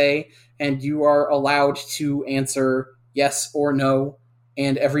to say, and you are allowed to answer yes or no,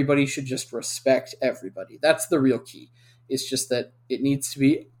 and everybody should just respect everybody. That's the real key. It's just that it needs to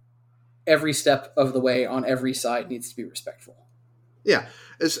be every step of the way on every side needs to be respectful. Yeah.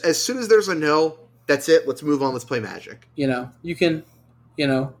 As soon as there's a no, that's it. Let's move on. Let's play Magic. You can,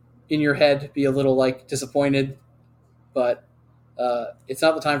 in your head be a little disappointed, but it's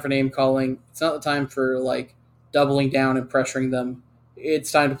not the time for name calling. It's not the time for doubling down and pressuring them.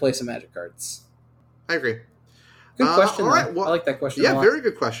 It's time to play some Magic cards. I agree. Good question. All right. Well, I like that question. Yeah, very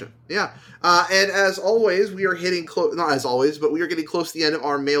good question. Yeah. And as always, we are hitting close. Not as always, but we are getting close to the end of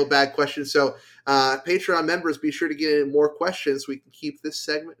our mailbag questions. So, Patreon members, be sure to get in more questions so we can keep this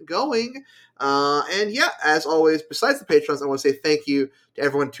segment going. And yeah, as always, besides the Patrons, I want to say thank you to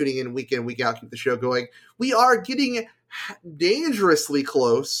everyone tuning in week out, keep the show going. We are getting dangerously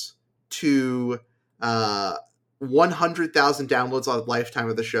close to 100,000 downloads on the lifetime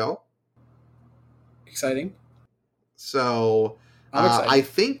of the show. Exciting. So I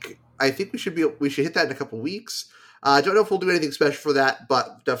think we should hit that in a couple weeks. I don't know if we'll do anything special for that,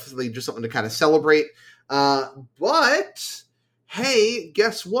 but definitely just something to kind of celebrate. But hey,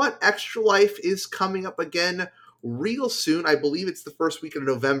 guess what? Extra Life is coming up again real soon. I believe it's the first week of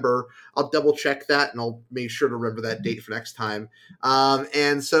November. I'll double check that and I'll make sure to remember that date for next time.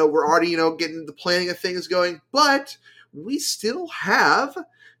 And so we're already, getting the planning of things going, but we still have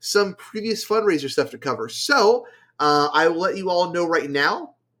some previous fundraiser stuff to cover. So I will let you all know right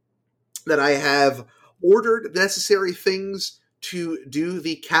now that I have ordered the necessary things to do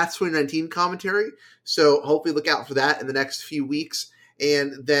the Cats 2019 commentary. So hopefully look out for that in the next few weeks.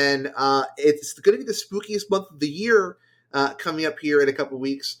 And then it's going to be the spookiest month of the year coming up here in a couple of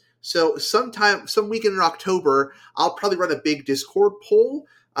weeks. So some weekend in October, I'll probably run a big Discord poll.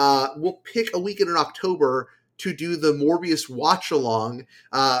 We'll pick a weekend in October to do the Morbius watch along.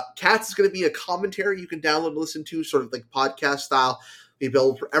 Cats is going to be a commentary you can download and listen to, sort of podcast style, be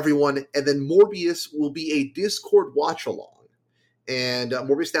available for everyone. And then Morbius will be a Discord watch along, and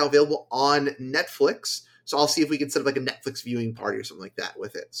Morbius now available on Netflix. So I'll see if we can set up a Netflix viewing party or something like that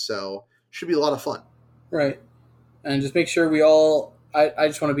with it. So should be a lot of fun. Right, and just make sure we all. I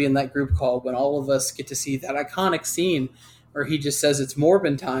just want to be in that group call when all of us get to see that iconic scene where he just says it's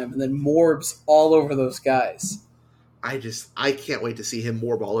Morbin time, and then Morbs all over those guys. I can't wait to see him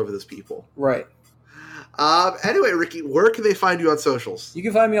morb all over those people. Right. Anyway, Ricky, where can they find you on socials? You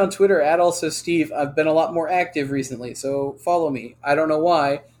can find me on Twitter @AlsoSteve. I've been a lot more active recently, so follow me. I don't know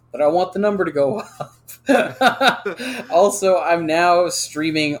why, but I want the number to go up. Also, I'm now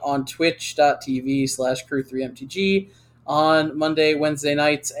streaming on twitch.tv/crew3mtg on Monday, Wednesday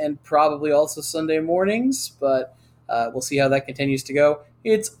nights, and probably also Sunday mornings, but we'll see how that continues to go.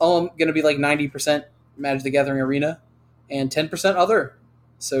 It's going to be 90% Magic the Gathering Arena and 10% other.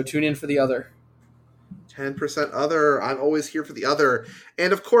 So tune in for the other. 10% other. I'm always here for the other.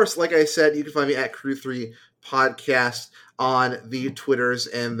 And of course, like I said, you can find me at Crew3 Podcast on the Twitters.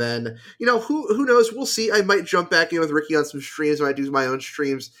 And then, who knows? We'll see. I might jump back in with Ricky on some streams. I might do my own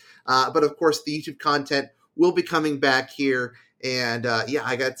streams. But of course, the YouTube content will be coming back here. And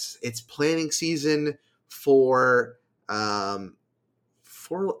it's planning season for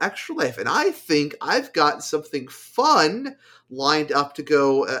Extra Life, and I think I've got something fun lined up to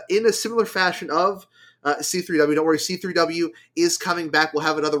go in a similar fashion of C3W. Don't worry, C3W is coming back. We'll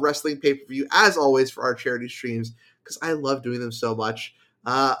have another wrestling pay-per-view, as always, for our charity streams, because I love doing them so much.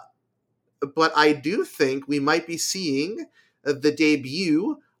 But I do think we might be seeing the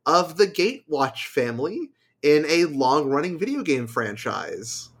debut of the Gatewatch family in a long-running video game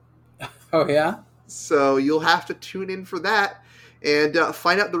franchise. Oh, yeah? So you'll have to tune in for that and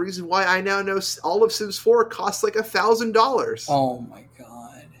find out the reason why I now know all of Sims 4 costs like $1,000. Oh, my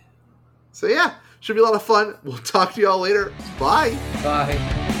God. So, yeah, should be a lot of fun. We'll talk to y'all later. Bye.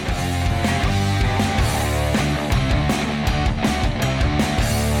 Bye.